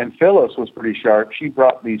 And Phyllis was pretty sharp. She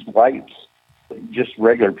brought these wipes, just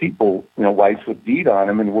regular people, wipes with DEET on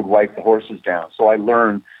them, and would wipe the horses down. So I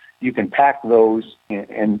learned you can pack those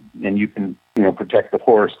and you can protect the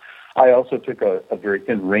horse. I also took a very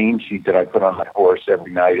thin rain sheet that I put on my horse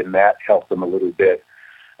every night, and that helped them a little bit.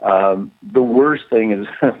 The worst thing is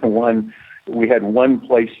we had one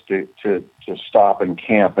place to stop and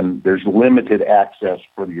camp, and there's limited access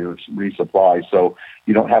for your resupply, so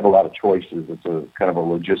you don't have a lot of choices. It's a kind of a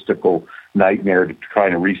logistical nightmare to try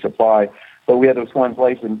to resupply. But we had this one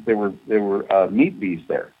place, and there were meat bees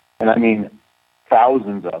there, and I mean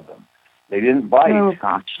thousands of them. They didn't bite,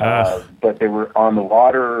 but they were on the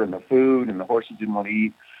water and the food, and the horses didn't want to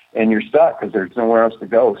eat, and you're stuck because there's nowhere else to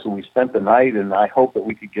go. So we spent the night, and I hope that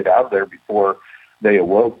we could get out of there before they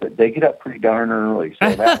awoke, but they get up pretty darn early,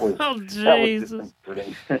 so that was oh, Jesus.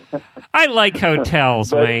 I like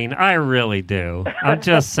hotels, Wayne. I really do. I'm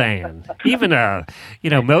just saying. Even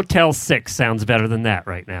Motel 6 sounds better than that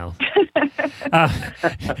right now.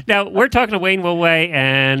 Now, we're talking to Wayne Woolway,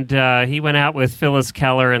 and he went out with Phyllis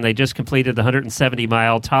Keller, and they just completed the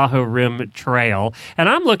 170-mile Tahoe Rim Trail. And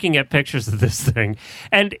I'm looking at pictures of this thing,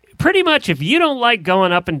 and pretty much if you don't like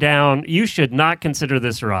going up and down, you should not consider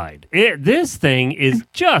this ride. This thing is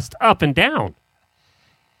just up and down.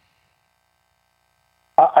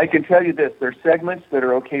 I can tell you this. There's segments that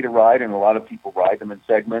are okay to ride, and a lot of people ride them in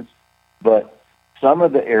segments, but some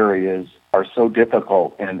of the areas are so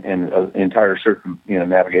difficult and entire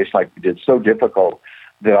navigation like we did, so difficult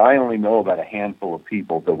that I only know about a handful of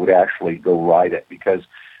people that would actually go ride it, because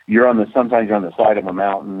sometimes you're on the side of a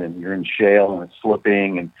mountain and you're in shale and it's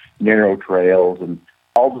slipping and narrow trails and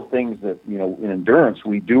all the things that, in endurance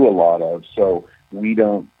we do a lot of. So we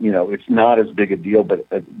don't, it's not as big a deal, but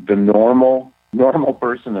the normal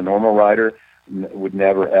person, the normal rider would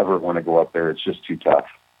never, ever want to go up there. It's just too tough.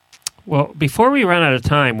 Well, before we run out of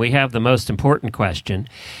time, we have the most important question.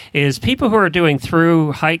 Is people who are doing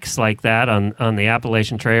through hikes like that on the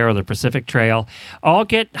Appalachian Trail or the Pacific Trail all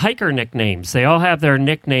get hiker nicknames. They all have their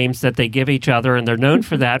nicknames that they give each other, and they're known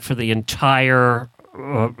for that for the entire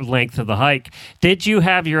length of the hike. Did you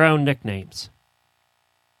have your own nicknames?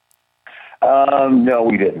 No,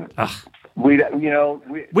 we didn't. Ugh.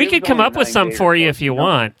 We could come up with some for you if you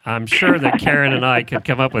want. I'm sure that Karen and I could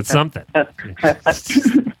come up with something.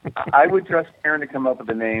 I would trust Karen to come up with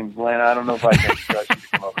the names. Glenn, I don't know if I can trust you to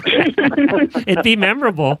come up with the names. It'd be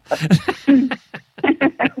memorable.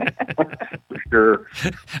 For sure.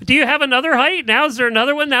 Do you have another height? Now, is there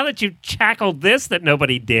another one now that you've tackled this that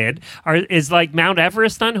nobody did? Is like Mount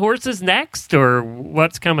Everest on horses next, or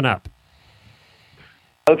what's coming up?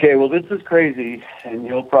 Okay, well, this is crazy, and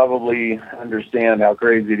you'll probably understand how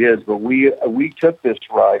crazy it is, but we took this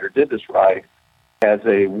ride, or did this ride, as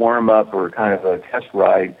a warm-up or kind of a test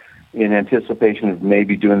ride in anticipation of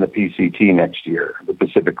maybe doing the PCT next year, the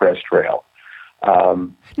Pacific Crest Trail.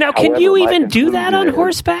 Now, can you even do that on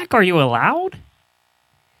horseback? Are you allowed?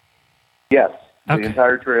 Yes. Okay. The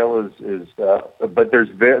entire trail is but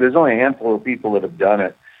there's only a handful of people that have done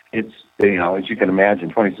it. It's, as you can imagine,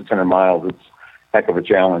 2,600 miles, it's a heck of a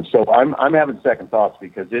challenge. So I'm having second thoughts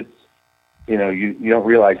because it's, you don't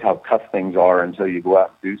realize how tough things are until you go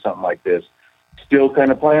out and do something like this. Still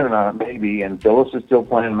kind of planning on it, maybe, and Phyllis is still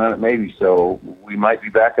planning on it, maybe. So we might be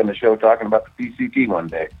back on the show talking about the PCT one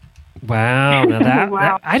day. Wow. Now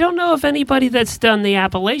Wow. I don't know of anybody that's done the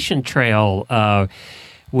Appalachian Trail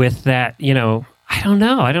with that, I don't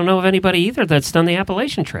know. I don't know of anybody either that's done the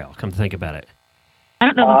Appalachian Trail, come to think about it. I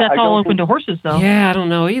don't know if that's all open to horses, though. Yeah, I don't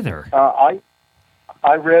know either.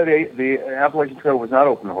 I read the Appalachian Trail was not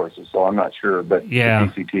open to horses, so I'm not sure, but Yeah.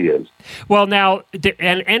 the PCT is. Well, now,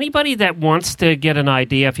 and anybody that wants to get an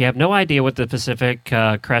idea, if you have no idea what the Pacific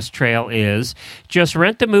Crest Trail is, just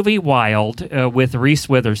rent the movie Wild with Reese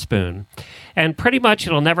Witherspoon, and pretty much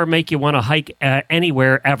it'll never make you want to hike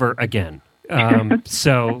anywhere ever again.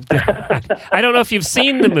 So I don't know if you've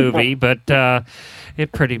seen the movie, but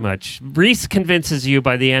it pretty much, Reese convinces you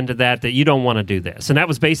by the end of that you don't want to do this. And that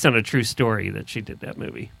was based on a true story that she did that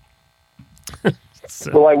movie.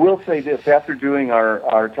 So. Well, I will say this. After doing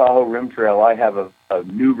our Tahoe Rim Trail, I have a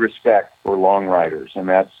new respect for long riders. And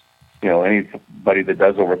that's, anybody that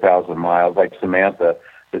does over 1,000 miles, like Samantha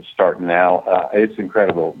that's starting now. It's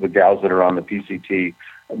incredible. The gals that are on the PCT,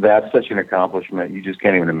 that's such an accomplishment. You just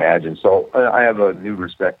can't even imagine. So I have a new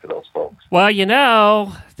respect for those folks. Well,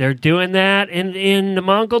 they're doing that in the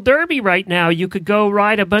Mongol Derby right now. You could go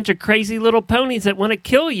ride a bunch of crazy little ponies that want to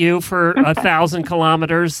kill you for 1,000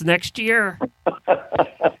 kilometers next year.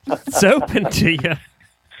 It's open to you.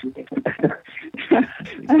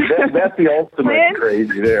 That's the ultimate Glenn?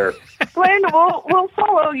 crazy there. Glenn, we'll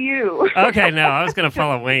follow you. Okay, no, I was going to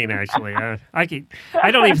follow Wayne, actually. I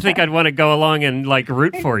don't even think I'd want to go along and,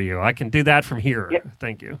 root for you. I can do that from here. Yeah.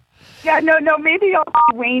 Thank you. Yeah, no, maybe I'll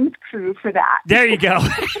be Wayne's crew for that. There you go.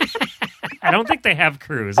 I don't think they have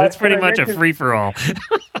crews. It's pretty much a free-for-all.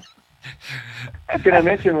 Can I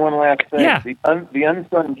mention one last thing? Yeah. The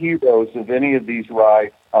unsung heroes of any of these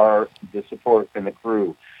rides are the support and the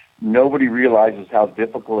crew. Nobody realizes how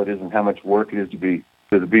difficult it is and how much work it is to be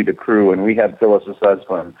the crew. And we had Phyllis's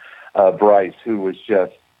husband, Bryce, who was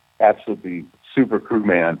just absolutely super crew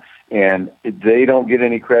man. And they don't get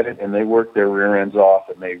any credit, and they work their rear ends off,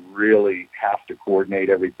 and they really have to coordinate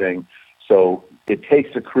everything. So it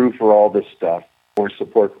takes a crew for all this stuff, for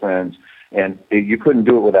support friends, and you couldn't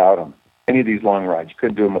do it without them. Any of these long rides, you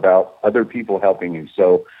couldn't do them without other people helping you.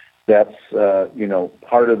 So that's,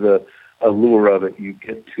 part of the allure of it. You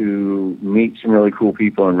get to meet some really cool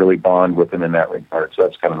people and really bond with them in that regard. So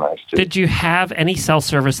that's kind of nice, too. Did you have any cell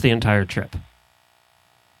service the entire trip?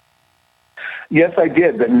 Yes, I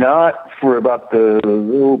did, but not for about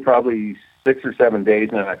probably 6 or 7 days,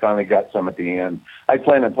 and then I finally got some at the end. I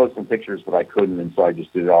planned on posting pictures, but I couldn't, and so I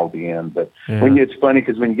just did it all at the end. But it's funny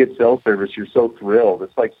because when you get cell service, you're so thrilled.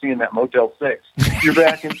 It's like seeing that Motel 6. You're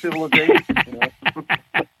back in civilization.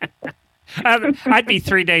 I'd be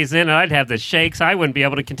 3 days in, and I'd have the shakes. I wouldn't be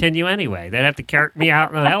able to continue anyway. They'd have to carry me out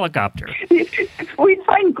in a helicopter. We'd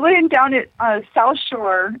find Glenn down at South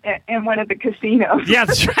Shore in one of the casinos. Yeah,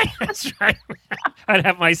 that's right. I'd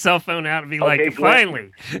have my cell phone out and be Okay,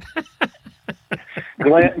 finally.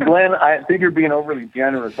 Glenn, I think you're being overly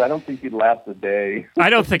generous. I don't think you'd last a day. I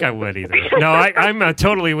don't think I would either. No, I'm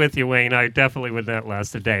totally with you, Wayne. I definitely would not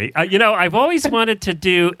last a day. I've always wanted to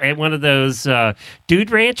do one of those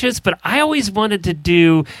dude ranches, but I always wanted to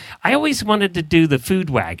do the food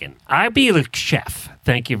wagon. I'd be the chef.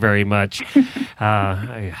 Thank you very much.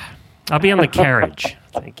 I'll be on the carriage.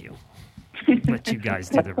 Thank you. Let you guys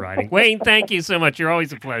do the riding. Wayne, thank you so much. You're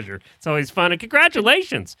always a pleasure. It's always fun. And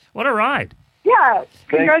congratulations. What a ride. Yeah,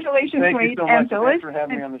 congratulations, thank Wayne you so and much. Phyllis. Thanks for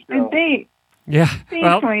having me on the show. And thanks. Yeah.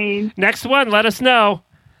 Thanks, Wayne. Next one, let us know.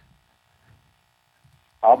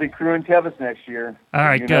 I'll be crewing Tevis next year. All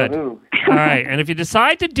right, You good. know who. All right, and if you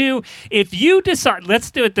decide,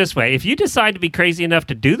 let's do it this way. If you decide to be crazy enough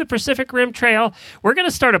to do the Pacific Rim Trail, we're going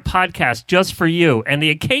to start a podcast just for you. And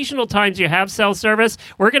the occasional times you have cell service,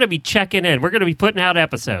 we're going to be checking in. We're going to be putting out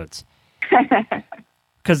episodes.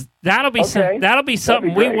 Because that'll be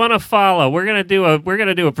something we want to follow. We're gonna do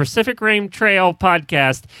a Pacific Rim Trail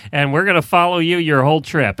podcast, and we're gonna follow you your whole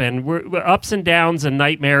trip, and we're ups and downs and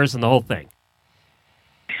nightmares and the whole thing.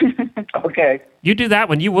 Okay. You do that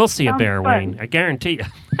one, you will see a bear, fun. Wayne. I guarantee you.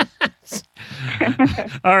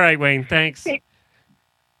 All right, Wayne. Thanks.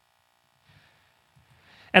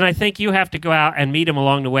 And I think you have to go out and meet him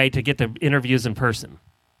along the way to get the interviews in person.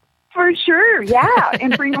 For sure, yeah,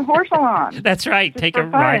 and bring a horse along. That's right. Just Take for a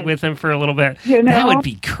ride fun. with him for a little bit. You know? That would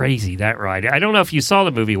be crazy, that ride. I don't know if you saw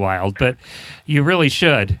the movie Wild, but you really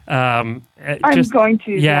should. I'm going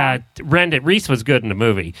to. Yeah, Reese was good in the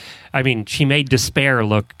movie. I mean, she made Despair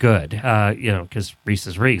look good, because Reese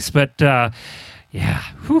is Reese. But, yeah.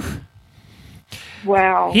 Whew.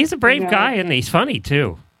 Wow. He's a brave guy, and he's funny,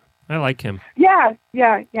 too. I like him. Yeah,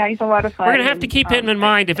 he's a lot of fun. We're going to have to keep him in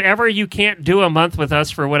mind. If ever you can't do a month with us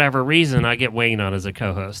for whatever reason, I get Wayne on as a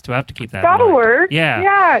co-host. We'll have to keep that in That'll mind. work.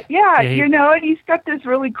 Yeah. Yeah. He's got this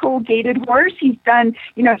really cool gated horse. He's done,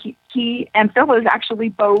 he and Phyllis actually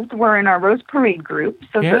both were in our Rose Parade group.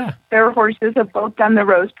 So their horses have both done the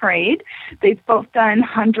Rose Parade. They've both done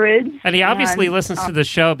hundreds. And he obviously listens to the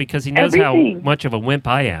show because he knows everything. how much of a wimp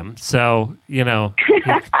I am. So,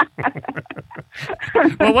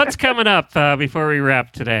 Well, what's coming up before we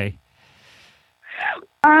wrap today?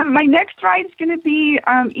 My next ride is going to be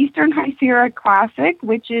Eastern High Sierra Classic,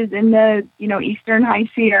 which is in the Eastern High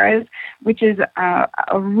Sierras, which is a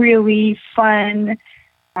really fun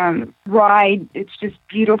ride. It's just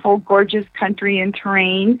beautiful, gorgeous country and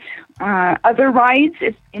terrain. Other rides,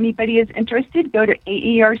 if anybody is interested, go to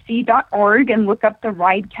aerc.org and look up the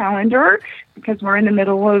ride calendar because we're in the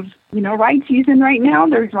middle of ride season right now.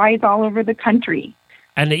 There's rides all over the country.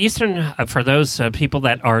 And the Eastern, for those people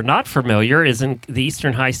that are not familiar, the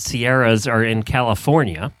Eastern High Sierras are in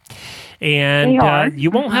California. And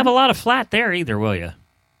you won't have a lot of flat there either, will you?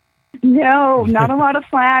 No, not a lot of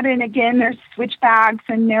flat. And again, there's switchbacks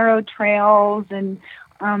and narrow trails, and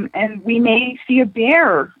we may see a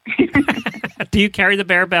bear. Do you carry the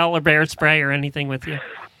bear bell or bear spray or anything with you?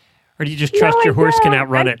 Or do you just trust your horse can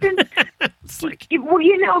outrun it? It's like... Well,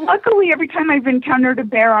 luckily every time I've encountered a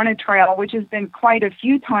bear on a trail, which has been quite a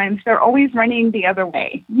few times, they're always running the other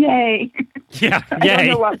way. Yay. Yeah, I yay.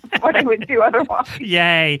 don't know what I would do otherwise.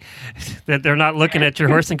 Yay. That they're not looking at your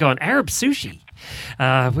horse and going, Arab sushi.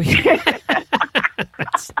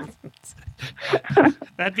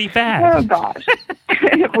 That'd be bad. Oh, gosh.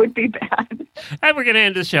 It would be bad. And we're going to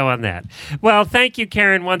end the show on that. Well, thank you,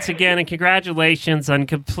 Karen, once again, and congratulations on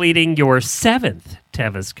completing your 7th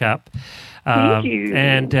Tevis Cup. Thank you.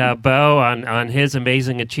 And Bo on his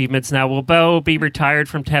amazing achievements. Now, will Bo be retired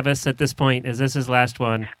from Tevis at this point? Is this his last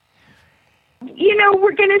one?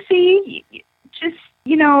 We're going to see. Just,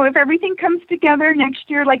 if everything comes together next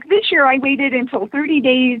year. Like this year, I waited until 30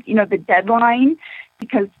 days, the deadline,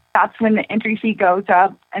 because that's when the entry fee goes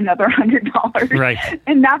up another $100. Right.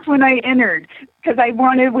 And that's when I entered, because I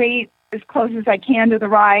want to wait as close as I can to the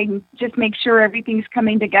ride and just make sure everything's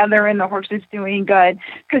coming together and the horse is doing good.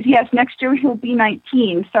 Because, yes, next year he'll be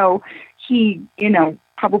 19, so he,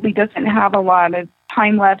 probably doesn't have a lot of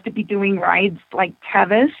time left to be doing rides like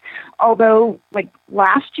Tevis. Although, like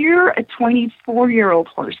last year, a 24-year-old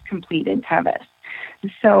horse completed Tevis.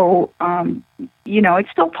 So,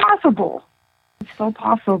 it's still possible. It's still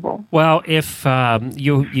possible. Well, if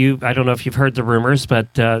you I don't know if you've heard the rumors,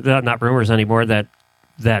 but not rumors anymore, that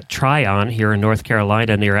Tryon here in North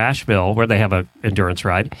Carolina near Asheville, where they have an endurance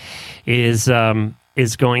ride, is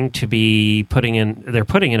going to be putting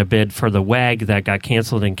in a bid for the WAG that got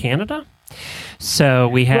canceled in Canada. So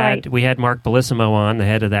we had Mark Bellissimo on, the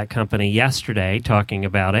head of that company, yesterday talking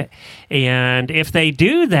about it. And if they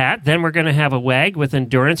do that, then we're going to have a WAG with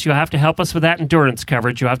endurance. You'll have to help us with that endurance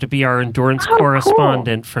coverage. You'll have to be our endurance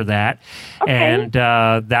correspondent for that. Okay. And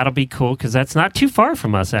that'll be cool because that's not too far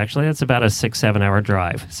from us, actually. That's about a 6-7 hour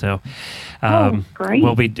drive. So great.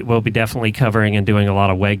 we'll be definitely covering and doing a lot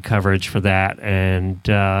of WAG coverage for that. And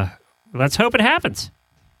let's hope it happens.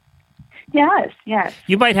 Yes.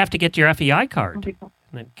 You might have to get your FEI card. And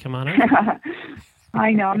then come on over.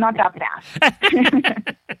 I know, I'm not that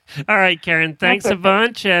fast. All right, Karen, thanks a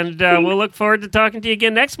bunch, and we'll look forward to talking to you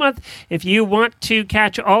again next month. If you want to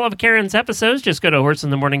catch all of Karen's episodes, just go to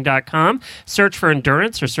horseinthemorning.com, search for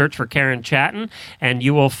Endurance or search for Karen Chatton, and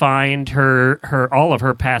you will find her all of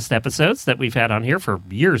her past episodes that we've had on here for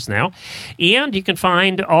years now. And you can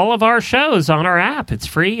find all of our shows on our app. It's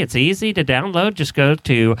free. It's easy to download. Just go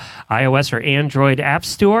to iOS or Android App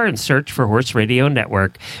Store and search for Horse Radio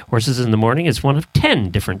Network. Horses in the Morning is one of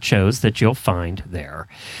 10 different shows that you'll find there.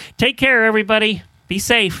 Take care, everybody. Be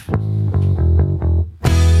safe.